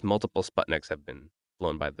Sputniks. Multiple Sputniks have been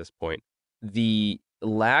flown by this point. The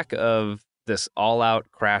lack of this all-out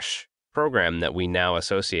crash program that we now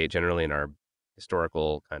associate generally in our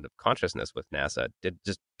historical kind of consciousness with NASA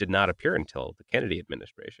did not appear until the Kennedy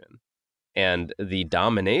administration. And the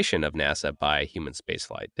domination of NASA by human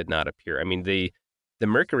spaceflight did not appear. I mean, the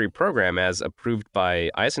Mercury program, as approved by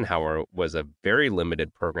Eisenhower, was a very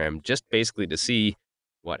limited program, just basically to see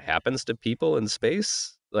what happens to people in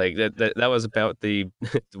space. Like that was about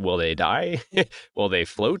will they die? Will they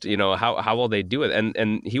float? How will they do it?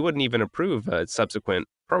 And he wouldn't even approve subsequent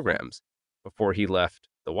programs before he left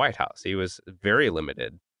the White House. He was very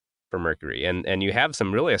limited for Mercury. And you have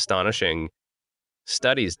some really astonishing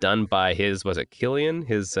studies done by Killian,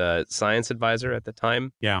 his science advisor at the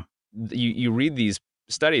time. Yeah. You read these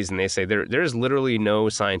studies and they say there's literally no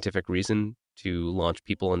scientific reason to launch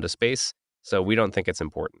people into space, so we don't think it's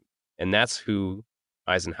important. And that's who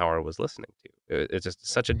Eisenhower was listening to. It's just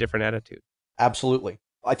such a different attitude. Absolutely.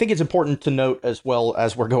 I think it's important to note as well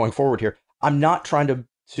as we're going forward here, I'm not trying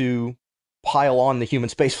to pile on the human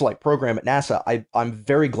spaceflight program at NASA. I'm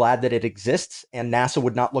very glad that it exists, and NASA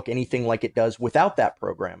would not look anything like it does without that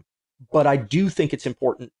program. But I do think it's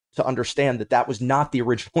important to understand that that was not the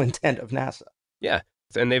original intent of NASA. Yeah,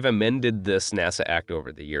 and they've amended this NASA Act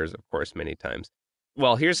over the years, of course, many times.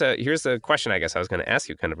 Well, here's a question I guess I was going to ask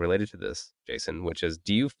you kind of related to this, Jason, which is,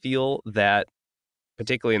 do you feel that,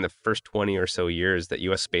 particularly in the first 20 or so years, that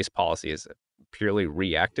U.S. space policy is purely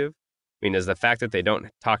reactive? I mean, is the fact that they don't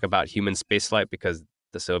talk about human spaceflight because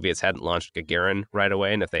the Soviets hadn't launched Gagarin right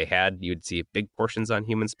away, and if they had, you'd see big portions on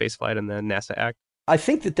human spaceflight in the NASA Act? I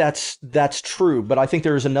think that's true, but I think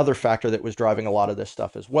there is another factor that was driving a lot of this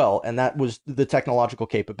stuff as well, and that was the technological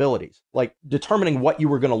capabilities. Like, determining what you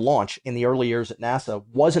were going to launch in the early years at NASA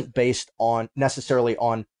wasn't based necessarily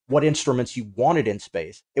on what instruments you wanted in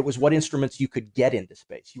space. It was what instruments you could get into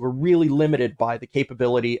space. You were really limited by the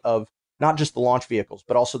capability of not just the launch vehicles,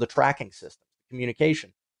 but also the tracking system,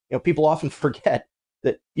 communication. People often forget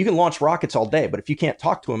that you can launch rockets all day, but if you can't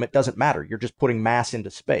talk to them, it doesn't matter. You're just putting mass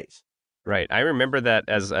into space. Right. I remember that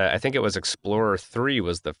as I think it was Explorer 3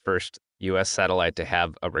 was the first U.S. satellite to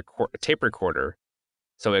have a tape recorder,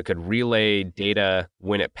 so it could relay data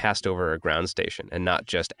when it passed over a ground station and not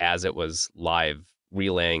just as it was live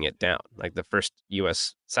relaying it down. Like the first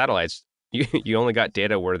U.S. satellites, you only got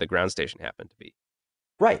data where the ground station happened to be.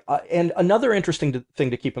 Right. And another interesting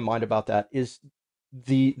thing to keep in mind about that is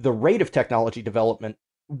the rate of technology development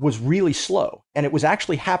was really slow, and it was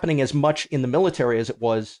actually happening as much in the military as it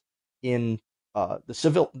was in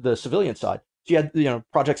the civilian side. So you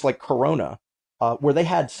had projects like Corona, where they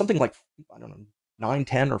had something like, I don't know, 9,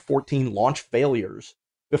 10, or 14 launch failures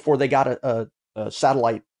before they got a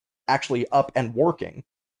satellite actually up and working.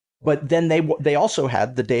 But then they also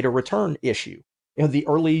had the data return issue. The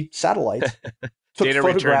early satellites took data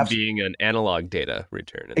return photographs. being an analog data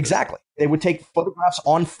return. Exactly. They would take photographs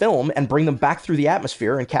on film and bring them back through the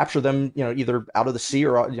atmosphere and capture them, either out of the sea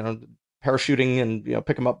or, parachuting and,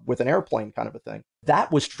 pick them up with an airplane kind of a thing.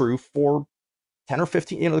 That was true for 10 or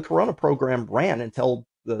 15, the Corona program ran until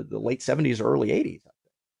the late 70s or early 80s.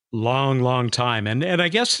 Long, long time. And I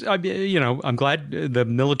guess, I'm glad the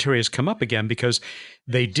military has come up again, because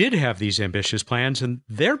they did have these ambitious plans, and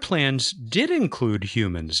their plans did include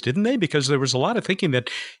humans, didn't they? Because there was a lot of thinking that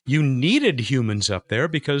you needed humans up there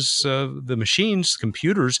because the machines,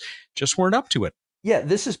 computers, just weren't up to it. Yeah,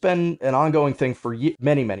 this has been an ongoing thing for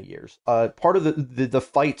many, many years. Part of the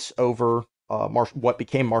fights over what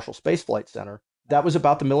became Marshall Space Flight Center, that was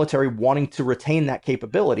about the military wanting to retain that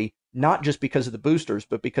capability, not just because of the boosters,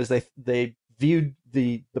 but because they viewed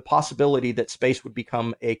the possibility that space would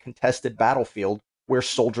become a contested battlefield where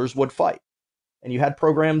soldiers would fight. And you had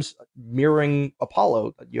programs mirroring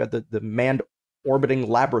Apollo. You had the Manned Orbiting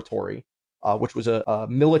Laboratory, which was a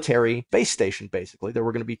military space station, basically. There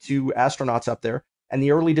were going to be 2 astronauts up there, and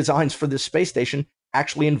the early designs for this space station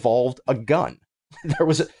actually involved a gun. There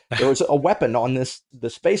was a weapon on the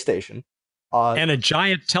space station. And a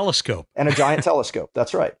giant telescope.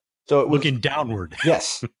 That's right. So it was looking downward.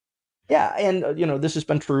 Yes. Yeah, and this has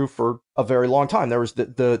been true for a very long time. There was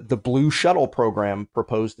the Blue Shuttle program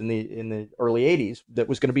proposed in the early 80s that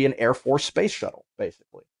was going to be an Air Force space shuttle,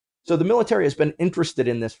 basically. So the military has been interested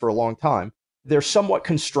in this for a long time. They're somewhat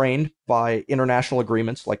constrained by international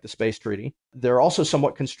agreements like the Space Treaty. They're also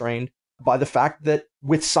somewhat constrained by the fact that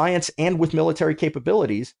with science and with military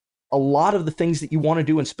capabilities, a lot of the things that you want to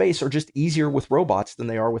do in space are just easier with robots than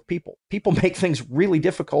they are with people. People make things really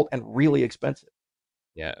difficult and really expensive.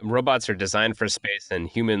 Yeah, robots are designed for space, and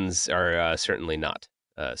humans are certainly not.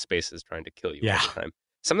 Space is trying to kill you all the time.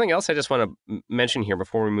 Something else I just want to mention here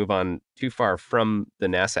before we move on too far from the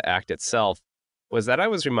NASA Act itself was that I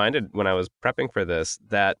was reminded when I was prepping for this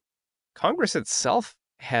that Congress itself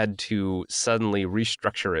had to suddenly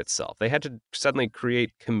restructure itself. They had to suddenly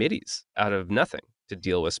create committees out of nothing to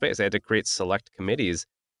deal with space. They had to create select committees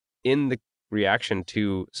in the reaction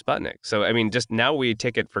to Sputnik. So, I mean, just now we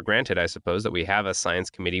take it for granted, I suppose, that we have a science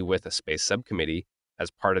committee with a space subcommittee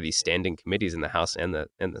as part of these standing committees in the House and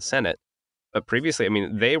the Senate. But previously, I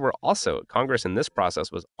mean, Congress in this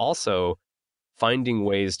process was also finding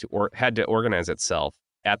ways had to organize itself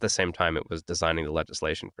at the same time it was designing the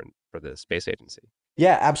legislation for the space agency.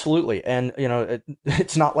 Yeah, absolutely. And,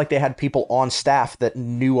 it's not like they had people on staff that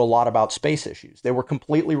knew a lot about space issues. They were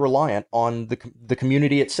completely reliant on the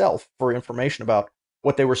community itself for information about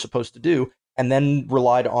what they were supposed to do, and then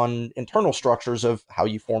relied on internal structures of how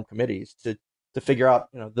you form committees to figure out,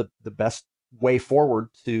 the best way forward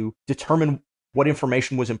to determine what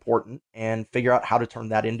information was important and figure out how to turn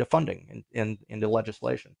that into funding and into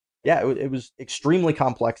legislation. Yeah, it was extremely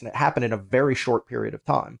complex, and it happened in a very short period of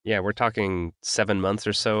time. Yeah, we're talking 7 months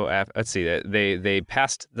or so. Let's see, they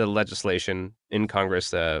passed the legislation in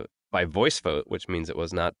Congress by voice vote, which means it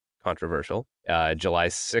was not controversial, July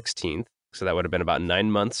 16th. So that would have been about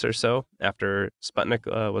 9 months or so after Sputnik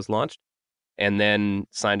was launched, and then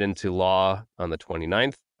signed into law on the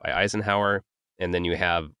 29th by Eisenhower. And then you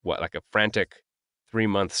have like a frantic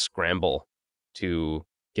 3-month scramble to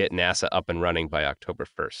get NASA up and running by October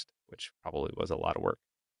 1st, which probably was a lot of work.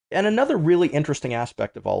 And another really interesting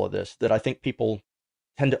aspect of all of this that I think people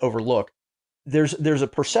tend to overlook, there's a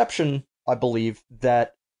perception, I believe,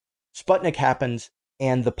 that Sputnik happens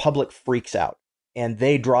and the public freaks out and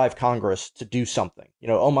they drive Congress to do something.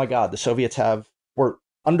 Oh my God, the Soviets we're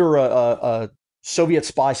under a Soviet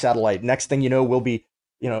spy satellite. Next thing you know, we'll be,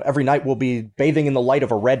 every night we'll be bathing in the light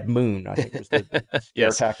of a red moon, I think was the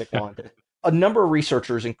yes. tactic line. A number of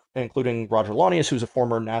researchers, including Roger Launius, who's a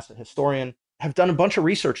former NASA historian, have done a bunch of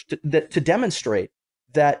research to demonstrate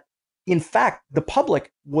that, in fact, the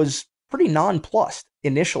public was pretty nonplussed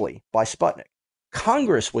initially by Sputnik.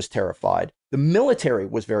 Congress was terrified. The military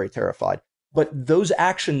was very terrified. But those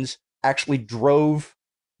actions actually drove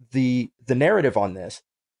the narrative on this.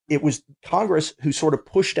 It was Congress who sort of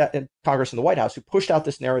Congress and the White House who pushed out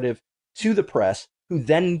this narrative to the press, who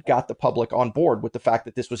then got the public on board with the fact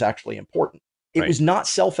that this was actually important. It was not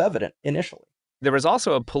self-evident initially. There was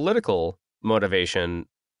also a political motivation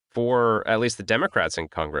for at least the Democrats in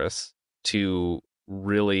Congress to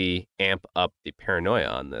really amp up the paranoia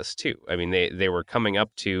on this too. I mean, they were coming up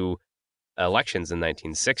to elections in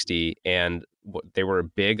 1960, and they were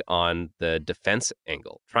big on the defense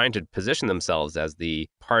angle, trying to position themselves as the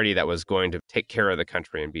party that was going to take care of the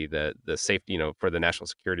country and be the safety, for the national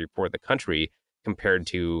security for the country, compared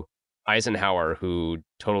to Eisenhower, who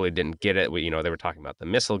totally didn't get it. They were talking about the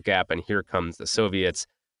missile gap, and here comes the Soviets,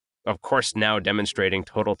 of course, now demonstrating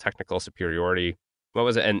total technical superiority. What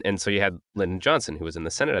was it? And so you had Lyndon Johnson, who was in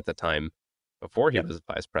the Senate at the time, before he was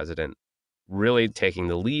vice president, really taking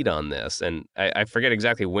the lead on this. And I forget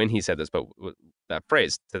exactly when he said this, but that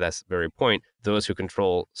phrase, to this very point, those who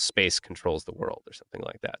control space controls the world, or something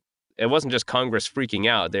like that. It wasn't just Congress freaking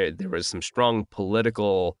out. There was some strong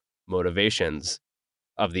political motivations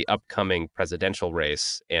of the upcoming presidential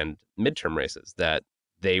race and midterm races that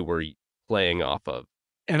they were playing off of.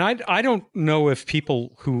 And I don't know if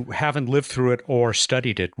people who haven't lived through it or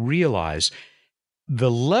studied it realize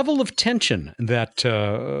the level of tension that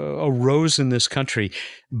arose in this country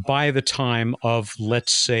by the time of,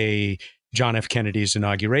 let's say, John F. Kennedy's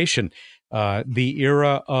inauguration. The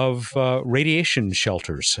era of radiation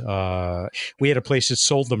shelters. We had a place that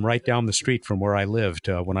sold them right down the street from where I lived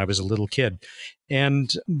when I was a little kid.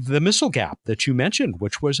 And the missile gap that you mentioned,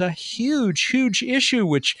 which was a huge, huge issue,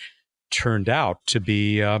 which turned out to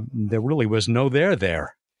be, there really was no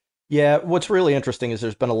there. Yeah, what's really interesting is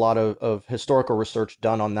there's been a lot of historical research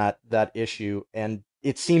done on that issue, and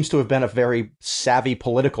it seems to have been a very savvy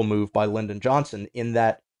political move by Lyndon Johnson, in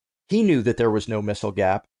that he knew that there was no missile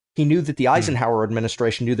gap. He knew that the Eisenhower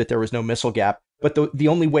administration knew that there was no missile gap, but the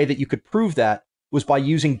only way that you could prove that was by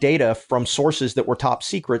using data from sources that were top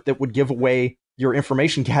secret that would give away your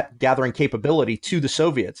information gathering capability to the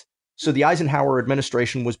Soviets. So the Eisenhower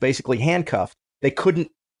administration was basically handcuffed. They couldn't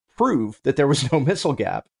prove that there was no missile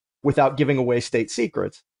gap without giving away state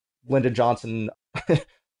secrets. Lyndon Johnson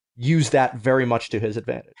used that very much to his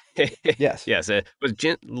advantage. Yes. Yes.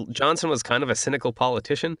 Johnson was kind of a cynical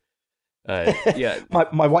politician. Yeah.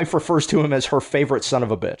 My wife refers to him as her favorite son of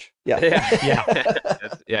a bitch. Yeah.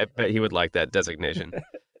 Yeah. I bet he would like that designation.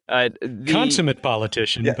 Consummate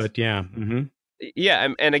politician, yes. But yeah. Mm-hmm. Yeah.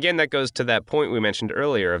 And again, that goes to that point we mentioned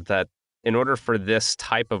earlier, of that in order for this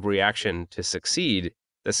type of reaction to succeed,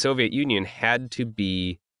 the Soviet Union had to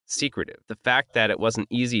be secretive. The fact that it wasn't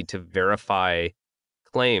easy to verify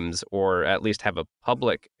claims, or at least have a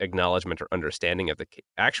public acknowledgement or understanding of the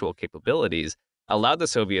actual capabilities, allowed the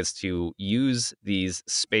Soviets to use these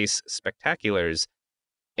space spectaculars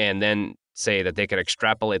and then say that they could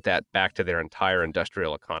extrapolate that back to their entire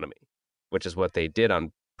industrial economy, which is what they did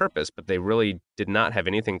on purpose. But they really did not have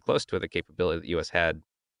anything close to the capability that the U.S. had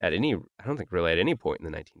I don't think really at any point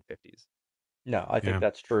in the 1950s. No, I think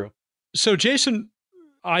that's true. So Jason,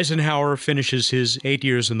 Eisenhower finishes his 8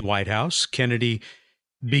 years in the White House. Kennedy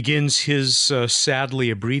begins his sadly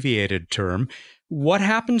abbreviated term. What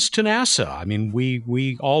happens to NASA? I mean,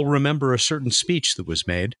 we all remember a certain speech that was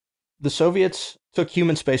made. The Soviets took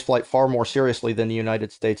human spaceflight far more seriously than the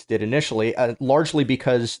United States did initially, largely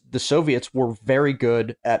because the Soviets were very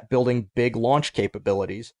good at building big launch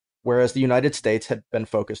capabilities, whereas the United States had been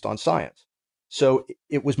focused on science. So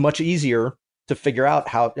it was much easier to figure out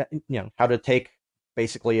how to take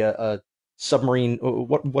basically a submarine.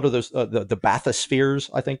 What are those? The bathyspheres,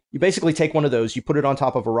 I think. You basically take one of those, you put it on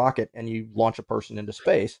top of a rocket, and you launch a person into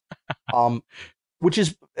space, which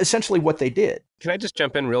is essentially what they did. Can I just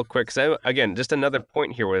jump in real quick? Because again, just another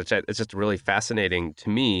point here, which it's just really fascinating to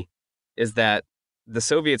me, is that the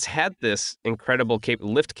Soviets had this incredible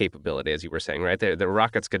lift capability, as you were saying, right? The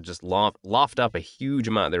rockets could just loft up a huge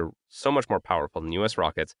amount. They're so much more powerful than U.S.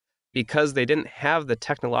 rockets, because they didn't have the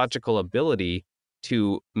technological ability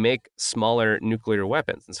to make smaller nuclear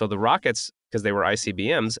weapons. And so the rockets, because they were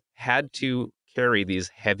ICBMs, had to carry these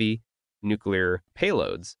heavy nuclear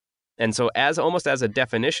payloads. And so almost as a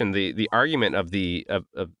definition, the argument of the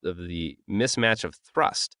mismatch of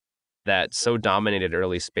thrust that so dominated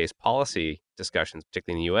early space policy discussions,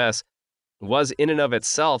 particularly in the U.S., was in and of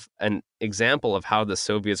itself an example of how the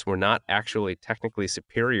Soviets were not actually technically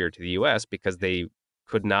superior to the U.S. because they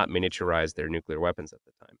could not miniaturize their nuclear weapons at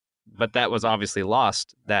the time. But that was obviously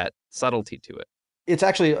lost, that subtlety to it. It's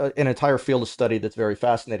actually an entire field of study that's very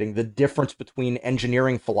fascinating, the difference between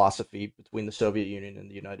engineering philosophy between the Soviet Union and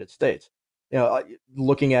the United States.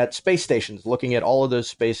 Looking at space stations, looking at all of those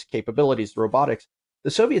space capabilities, robotics,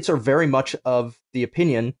 the Soviets are very much of the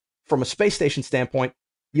opinion, from a space station standpoint,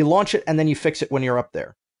 you launch it and then you fix it when you're up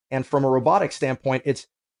there. And from a robotics standpoint, it's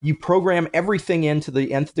you program everything into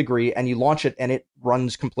the nth degree and you launch it and it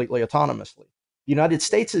runs completely autonomously. The United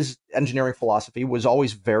States' engineering philosophy was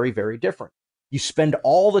always very, very different. You spend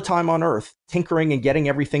all the time on Earth tinkering and getting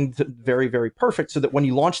everything very, very perfect so that when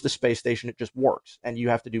you launch the space station, it just works and you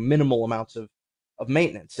have to do minimal amounts of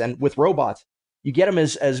maintenance. And with robots, you get them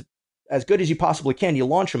as good as you possibly can. You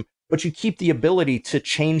launch them, but you keep the ability to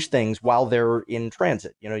change things while they're in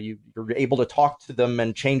transit. You know, you're able to talk to them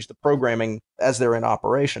and change the programming as they're in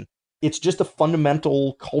operation. It's just a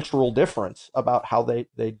fundamental cultural difference about how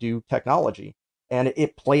they do technology. And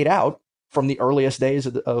it played out from the earliest days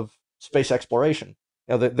of space exploration.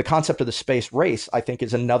 You know, the concept of the space race, I think,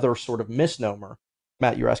 is another sort of misnomer.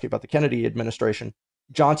 Matt, you were asking about the Kennedy administration.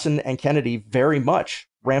 Johnson and Kennedy very much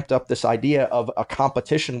ramped up this idea of a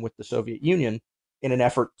competition with the Soviet Union in an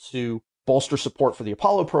effort to bolster support for the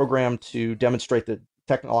Apollo program, to demonstrate the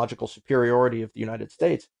technological superiority of the United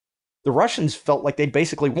States. The Russians felt like they'd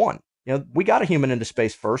basically won. You know, we got a human into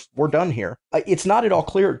space first. We're done here. It's not at all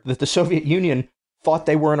clear that the Soviet Union thought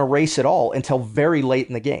they were in a race at all until very late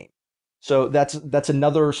in the game. So that's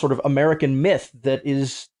another sort of American myth that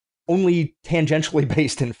is only tangentially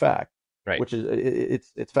based in fact, right? Which is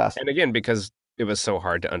it's fascinating. And again, because it was so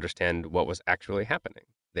hard to understand what was actually happening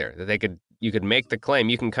there, that you could make the claim,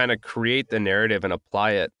 you can kind of create the narrative and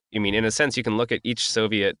apply it. I mean, in a sense, you can look at each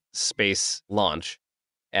Soviet space launch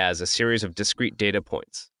as a series of discrete data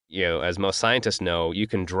points. You know, as most scientists know, you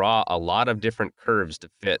can draw a lot of different curves to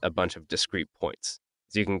fit a bunch of discrete points.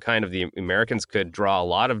 So you can the Americans could draw a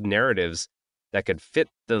lot of narratives that could fit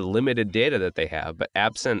the limited data that they have, but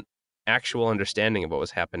absent actual understanding of what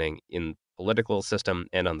was happening in political system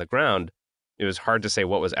and on the ground, it was hard to say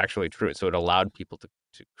what was actually true. So it allowed people to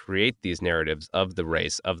create these narratives of the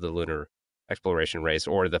race, of the lunar exploration race,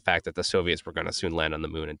 or the fact that the Soviets were going to soon land on the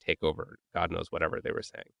moon and take over, God knows whatever they were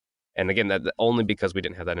saying. And again, that only because we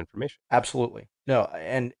didn't have that information. Absolutely. No,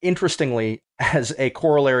 and interestingly, as a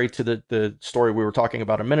corollary to the story we were talking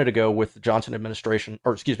about a minute ago with the Johnson administration,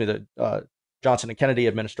 or excuse me, the Johnson and Kennedy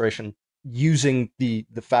administration using the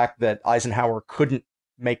fact that Eisenhower couldn't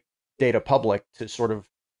make data public to sort of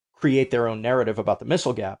create their own narrative about the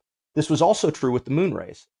missile gap. This was also true with the moon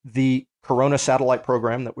race. The Corona satellite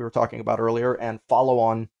program that we were talking about earlier and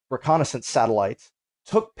follow-on reconnaissance satellites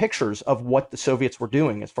took pictures of what the Soviets were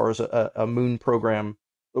doing as far as a moon program,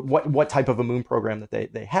 what type of a moon program that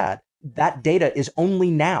they had. That data is only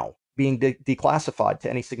now being declassified to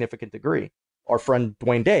any significant degree. Our friend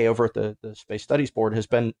Dwayne Day over at the Space Studies Board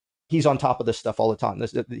he's on top of this stuff all the time.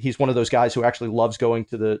 He's one of those guys who actually loves going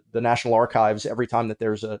to the National Archives every time that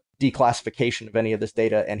there's a declassification of any of this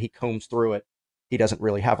data, and he combs through it. He doesn't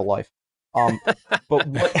really have a life. But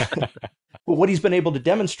what he's been able to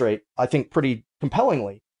demonstrate, I think pretty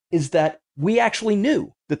compellingly, is that we actually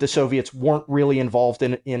knew that the Soviets weren't really involved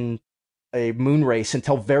in a moon race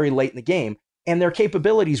until very late in the game, and their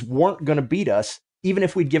capabilities weren't going to beat us even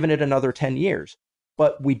if we'd given it another 10 years.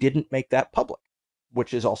 But we didn't make that public,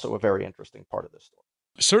 which is also a very interesting part of this story.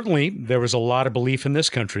 Certainly, there was a lot of belief in this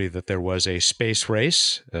country that there was a space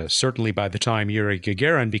race. Certainly by the time Yuri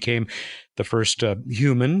Gagarin became the first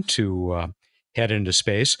human to head into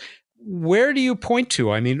space. Where do you point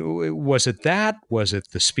to? I mean, was it that? Was it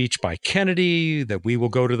the speech by Kennedy that we will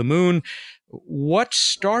go to the moon? What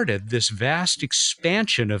started this vast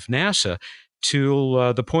expansion of NASA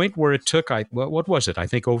to the point where it took, what was it? I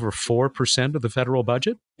think over 4% of the federal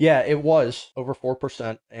budget? Yeah, it was over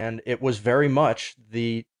 4%. And it was very much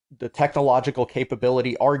the technological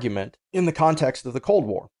capability argument in the context of the Cold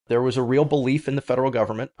War. There was a real belief in the federal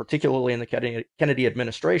government, particularly in the Kennedy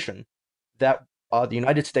administration, that the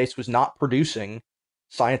United States was not producing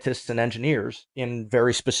scientists and engineers in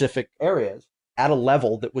very specific areas at a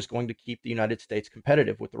level that was going to keep the United States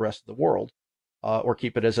competitive with the rest of the world, or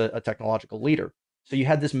keep it as a technological leader. So you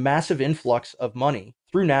had this massive influx of money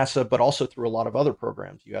through NASA, but also through a lot of other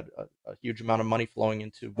programs. You had a huge amount of money flowing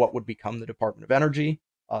into what would become the Department of Energy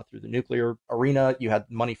through the nuclear arena. You had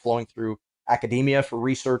money flowing through academia for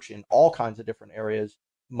research in all kinds of different areas,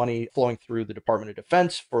 money flowing through the Department of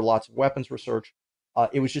Defense for lots of weapons research.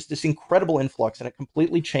 It was just this incredible influx, and it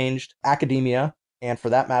completely changed academia and, for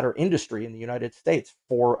that matter, industry in the United States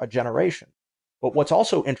for a generation. But what's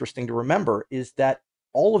also interesting to remember is that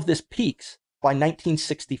all of this peaks by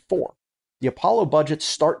 1964. The Apollo budgets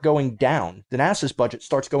start going down. The NASA's budget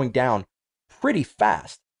starts going down pretty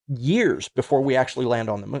fast, years before we actually land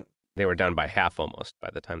on the moon. They were down by half almost by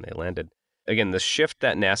the time they landed. Again, the shift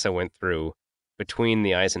that NASA went through between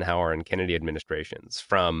the Eisenhower and Kennedy administrations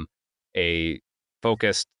from a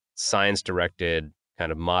focused, science-directed,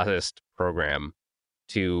 kind of modest program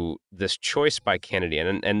to this choice by Kennedy.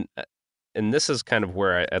 And this is kind of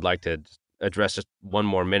where I'd like to address just one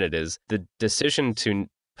more minute, is the decision to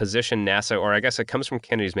position NASA, or I guess it comes from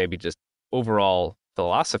Kennedy's maybe just overall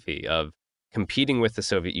philosophy of competing with the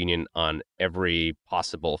Soviet Union on every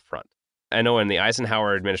possible front. I know in the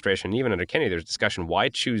Eisenhower administration, even under Kennedy, there's discussion, why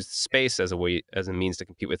choose space as a means to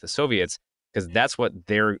compete with the Soviets? Because that's what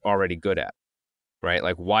they're already good at, right?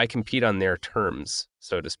 Like, why compete on their terms,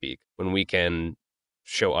 so to speak, when we can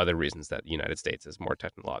show other reasons that the United States is more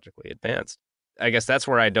technologically advanced? I guess that's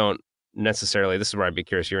where I don't necessarily, this is where I'd be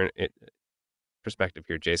curious your perspective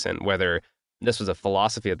here, Jason, whether this was a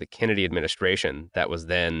philosophy of the Kennedy administration that was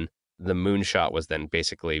then, the moonshot was then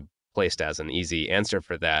basically placed as an easy answer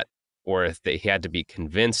for that, or if they had to be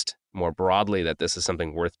convinced more broadly that this is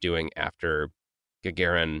something worth doing after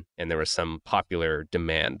Gagarin and there was some popular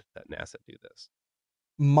demand that NASA do this.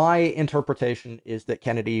 My interpretation is that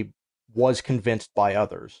Kennedy was convinced by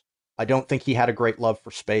others. I don't think he had a great love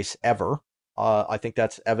for space ever. I think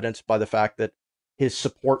that's evidenced by the fact that his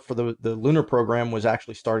support for the lunar program was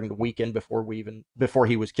actually starting to weaken before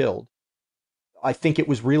he was killed. I think it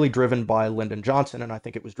was really driven by Lyndon Johnson, and I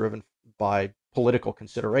think it was driven by political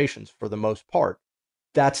considerations for the most part.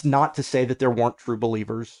 That's not to say that there weren't true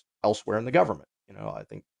believers elsewhere in the government. I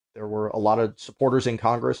think there were a lot of supporters in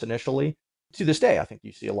Congress initially. To this day, I think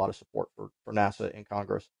you see a lot of support for NASA in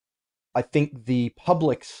Congress. I think the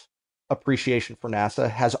public's appreciation for NASA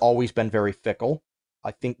has always been very fickle.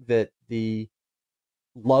 I think that the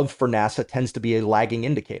love for NASA tends to be a lagging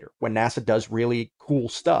indicator. When NASA does really cool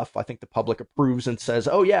stuff, I think the public approves and says,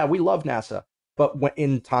 oh yeah, we love NASA. But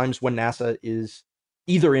in times when NASA is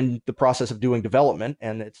either in the process of doing development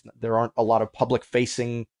and there aren't a lot of public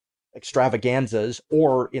facing extravaganzas,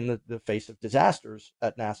 or in the face of disasters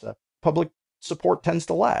at NASA, public support tends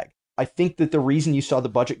to lag. I think that the reason you saw the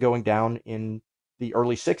budget going down in the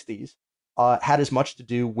early 60s had as much to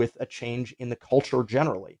do with a change in the culture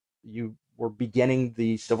generally. You were beginning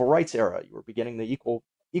the civil rights era. You were beginning the equal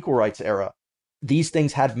rights era. These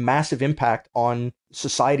things had massive impact on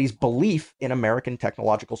society's belief in American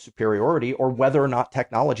technological superiority, or whether or not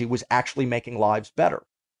technology was actually making lives better.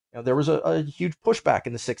 There was a huge pushback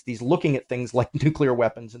in the 60s looking at things like nuclear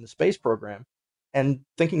weapons in the space program and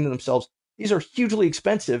thinking to themselves, these are hugely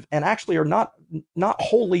expensive and actually are not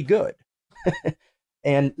wholly good.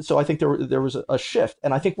 And so I think there was a shift.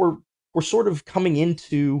 And I think we're sort of coming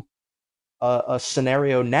into a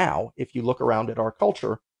scenario now, if you look around at our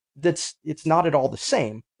culture, it's not at all the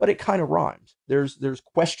same, but it kind of rhymes. There's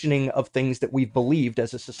questioning of things that we've believed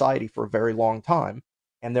as a society for a very long time.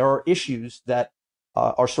 And there are issues that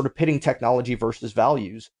are sort of pitting technology versus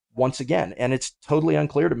values once again. And it's totally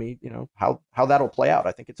unclear to me, how that'll play out.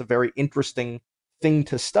 I think it's a very interesting thing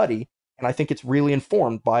to study. And I think it's really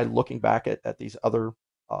informed by looking back at these other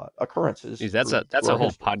occurrences. Jeez, that's a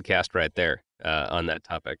whole podcast right there on that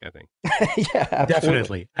topic, I think. Yeah,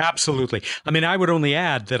 absolutely. Absolutely. I mean, I would only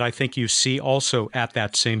add that I think you see also at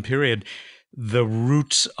that same period the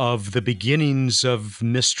roots of the beginnings of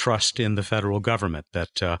mistrust in the federal government,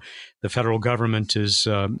 that the federal government is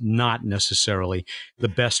not necessarily the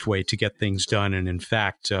best way to get things done, and in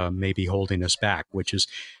fact, may be holding us back, which is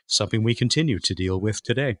something we continue to deal with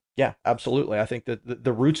today. Yeah, absolutely. I think that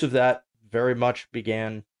the roots of that very much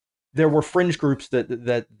began. There were fringe groups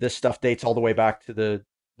that this stuff dates all the way back to the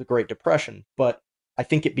Great Depression, but I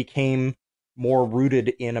think it became more rooted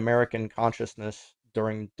in American consciousness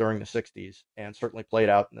during the 60s, and certainly played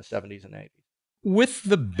out in the 70s and 80s. With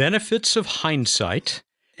the benefits of hindsight,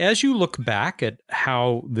 as you look back at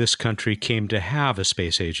how this country came to have a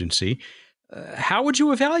space agency, how would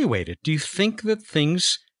you evaluate it? Do you think that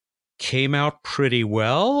things came out pretty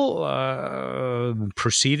well,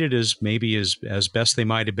 proceeded as best they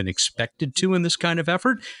might have been expected to in this kind of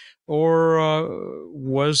effort? Or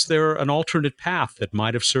was there an alternate path that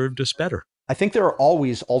might have served us better? I think there are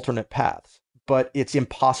always alternate paths, but it's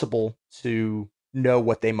impossible to know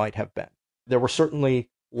what they might have been. There were certainly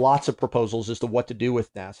lots of proposals as to what to do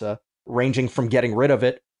with NASA, ranging from getting rid of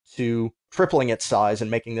it to tripling its size and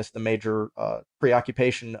making this the major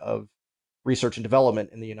preoccupation of research and development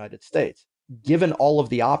in the United States. Given all of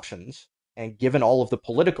the options and given all of the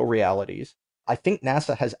political realities, I think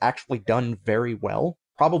NASA has actually done very well,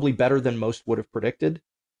 probably better than most would have predicted.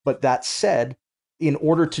 But that said, in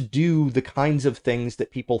order to do the kinds of things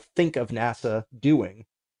that people think of NASA doing,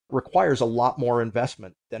 requires a lot more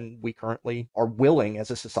investment than we currently are willing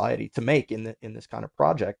as a society to make in this kind of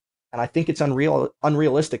project. And I think it's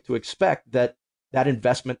unrealistic to expect that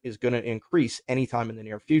investment is going to increase anytime in the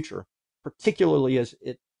near future, particularly as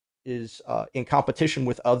it is in competition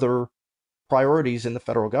with other priorities in the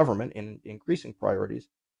federal government, in increasing priorities.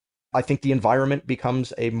 I think the environment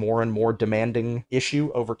becomes a more and more demanding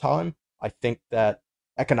issue over time. I think that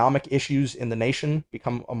economic issues in the nation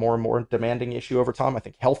become a more and more demanding issue over time. I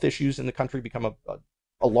think health issues in the country become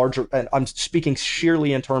a a larger, and I'm speaking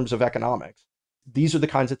sheerly in terms of economics, these are the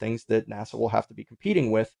kinds of things that NASA will have to be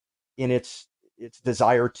competing with in its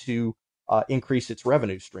desire to increase its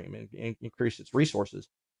revenue stream and increase its resources.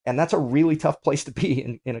 And that's a really tough place to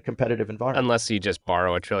be in a competitive environment. Unless you just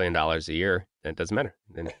borrow $1 trillion a year, then it doesn't matter.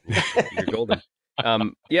 Then you're golden.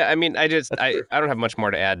 Yeah, I mean, I don't have much more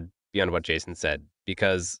to add beyond what Jason said,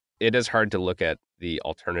 because it is hard to look at the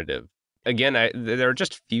alternative. Again, there are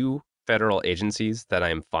just few federal agencies that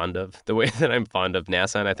I'm fond of the way that I'm fond of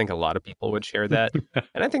NASA, and I think a lot of people would share that.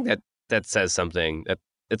 And I think that says something, that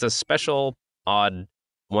it's a special, odd,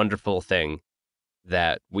 wonderful thing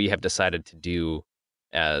that we have decided to do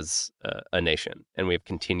as a nation, and we've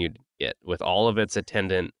continued it with all of its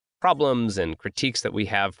attendant problems and critiques that we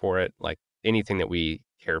have for it. Like anything that we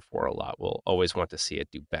care for a lot, we'll always want to see it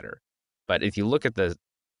do better. But if you look at the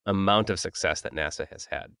amount of success that NASA has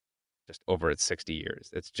had just over its 60 years,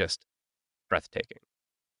 it's just breathtaking.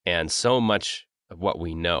 And so much of what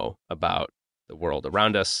we know about the world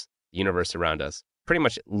around us, the universe around us, pretty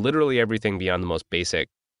much literally everything beyond the most basic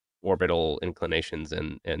orbital inclinations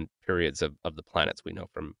and periods of the planets we know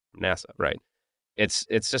from NASA, right? It's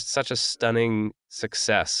just such a stunning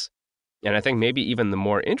success. And I think maybe even the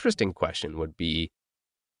more interesting question would be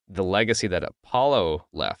the legacy that Apollo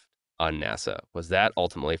left on NASA. Was that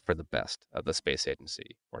ultimately for the best of the space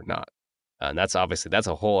agency or not? And that's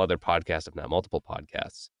a whole other podcast, if not multiple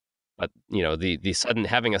podcasts. But, the sudden,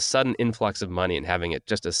 having a sudden influx of money and having it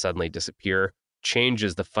just as suddenly disappear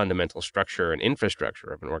changes the fundamental structure and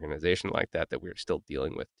infrastructure of an organization like that we're still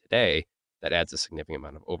dealing with today. That adds a significant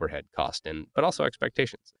amount of overhead cost but also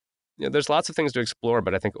expectations. There's lots of things to explore,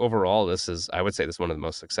 but I think overall I would say this is one of the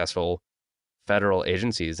most successful federal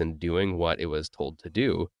agencies in doing what it was told to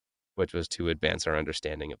do, which was to advance our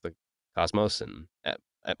understanding of the cosmos and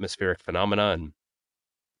atmospheric phenomena and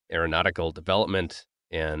aeronautical development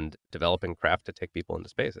and developing craft to take people into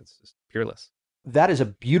space. It's just peerless. That is a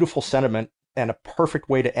beautiful sentiment and a perfect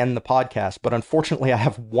way to end the podcast. But unfortunately, I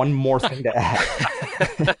have one more thing to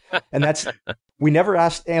add. And that's, we never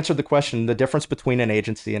answered the question, the difference between an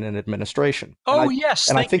agency and an administration. Yes.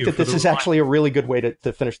 And I think that this is actually a really good way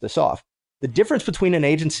to finish this off. The difference between an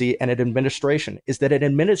agency and an administration is that an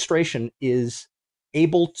administration is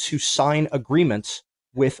able to sign agreements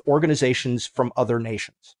with organizations from other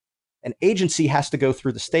nations. An agency has to go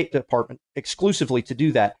through the State Department exclusively to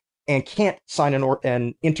do that, and can't sign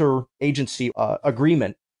an interagency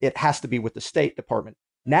agreement. It has to be with the State Department.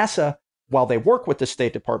 NASA, while they work with the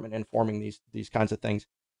State Department in forming these kinds of things,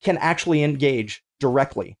 can actually engage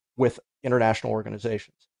directly with international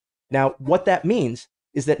organizations. Now, what that means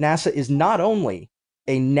is that NASA is not only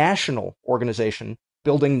a national organization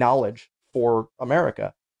building knowledge for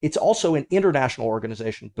America, it's also an international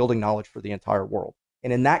organization building knowledge for the entire world.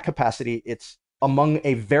 And in that capacity, it's among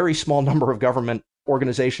a very small number of government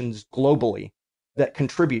organizations globally that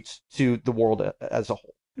contributes to the world as a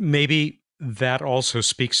whole. Maybe that also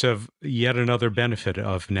speaks of yet another benefit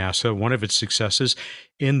of NASA, one of its successes,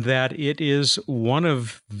 in that it is one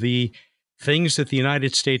of the things that the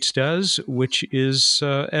United States does, which is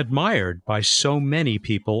admired by so many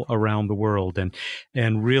people around the world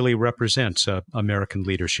and really represents American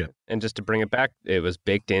leadership. And just to bring it back, it was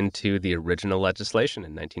baked into the original legislation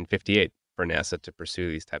in 1958 for NASA to pursue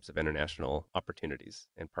these types of international opportunities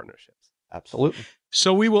and partnerships. Absolutely.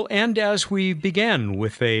 So we will end as we began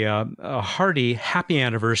with a hearty happy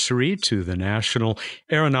anniversary to the National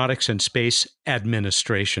Aeronautics and Space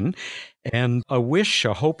Administration, and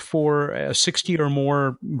a hope for 60 or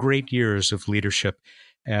more great years of leadership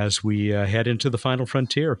as we head into the final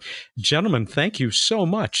frontier. Gentlemen, thank you so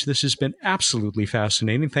much. This has been absolutely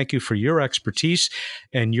fascinating. Thank you for your expertise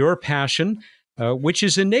and your passion, which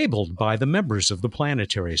is enabled by the members of the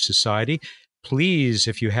Planetary Society. Please,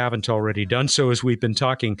 if you haven't already done so as we've been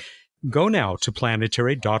talking, go now to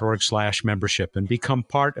planetary.org/membership and become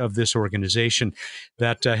part of this organization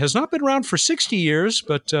that has not been around for 60 years,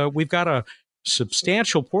 but we've got a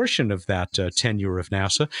substantial portion of that tenure of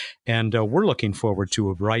NASA, and we're looking forward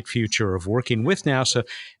to a bright future of working with NASA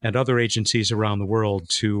and other agencies around the world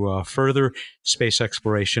to further space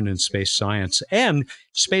exploration and space science and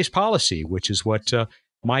space policy, which is what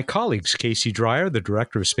my colleagues, Casey Dreyer, the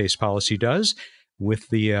Director of Space Policy, does, with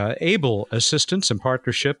the able assistance and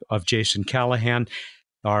partnership of Jason Callahan,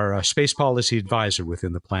 our space policy advisor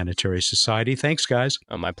within the Planetary Society. Thanks, guys.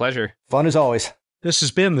 My pleasure. Fun as always. This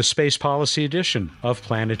has been the Space Policy Edition of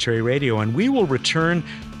Planetary Radio, and we will return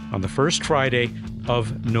on the first Friday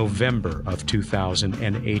of November of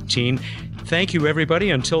 2018. Thank you,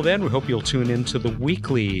 everybody. Until then, we hope you'll tune into the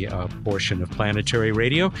weekly portion of Planetary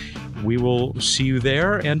Radio. We will see you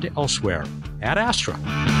there and elsewhere at Astra.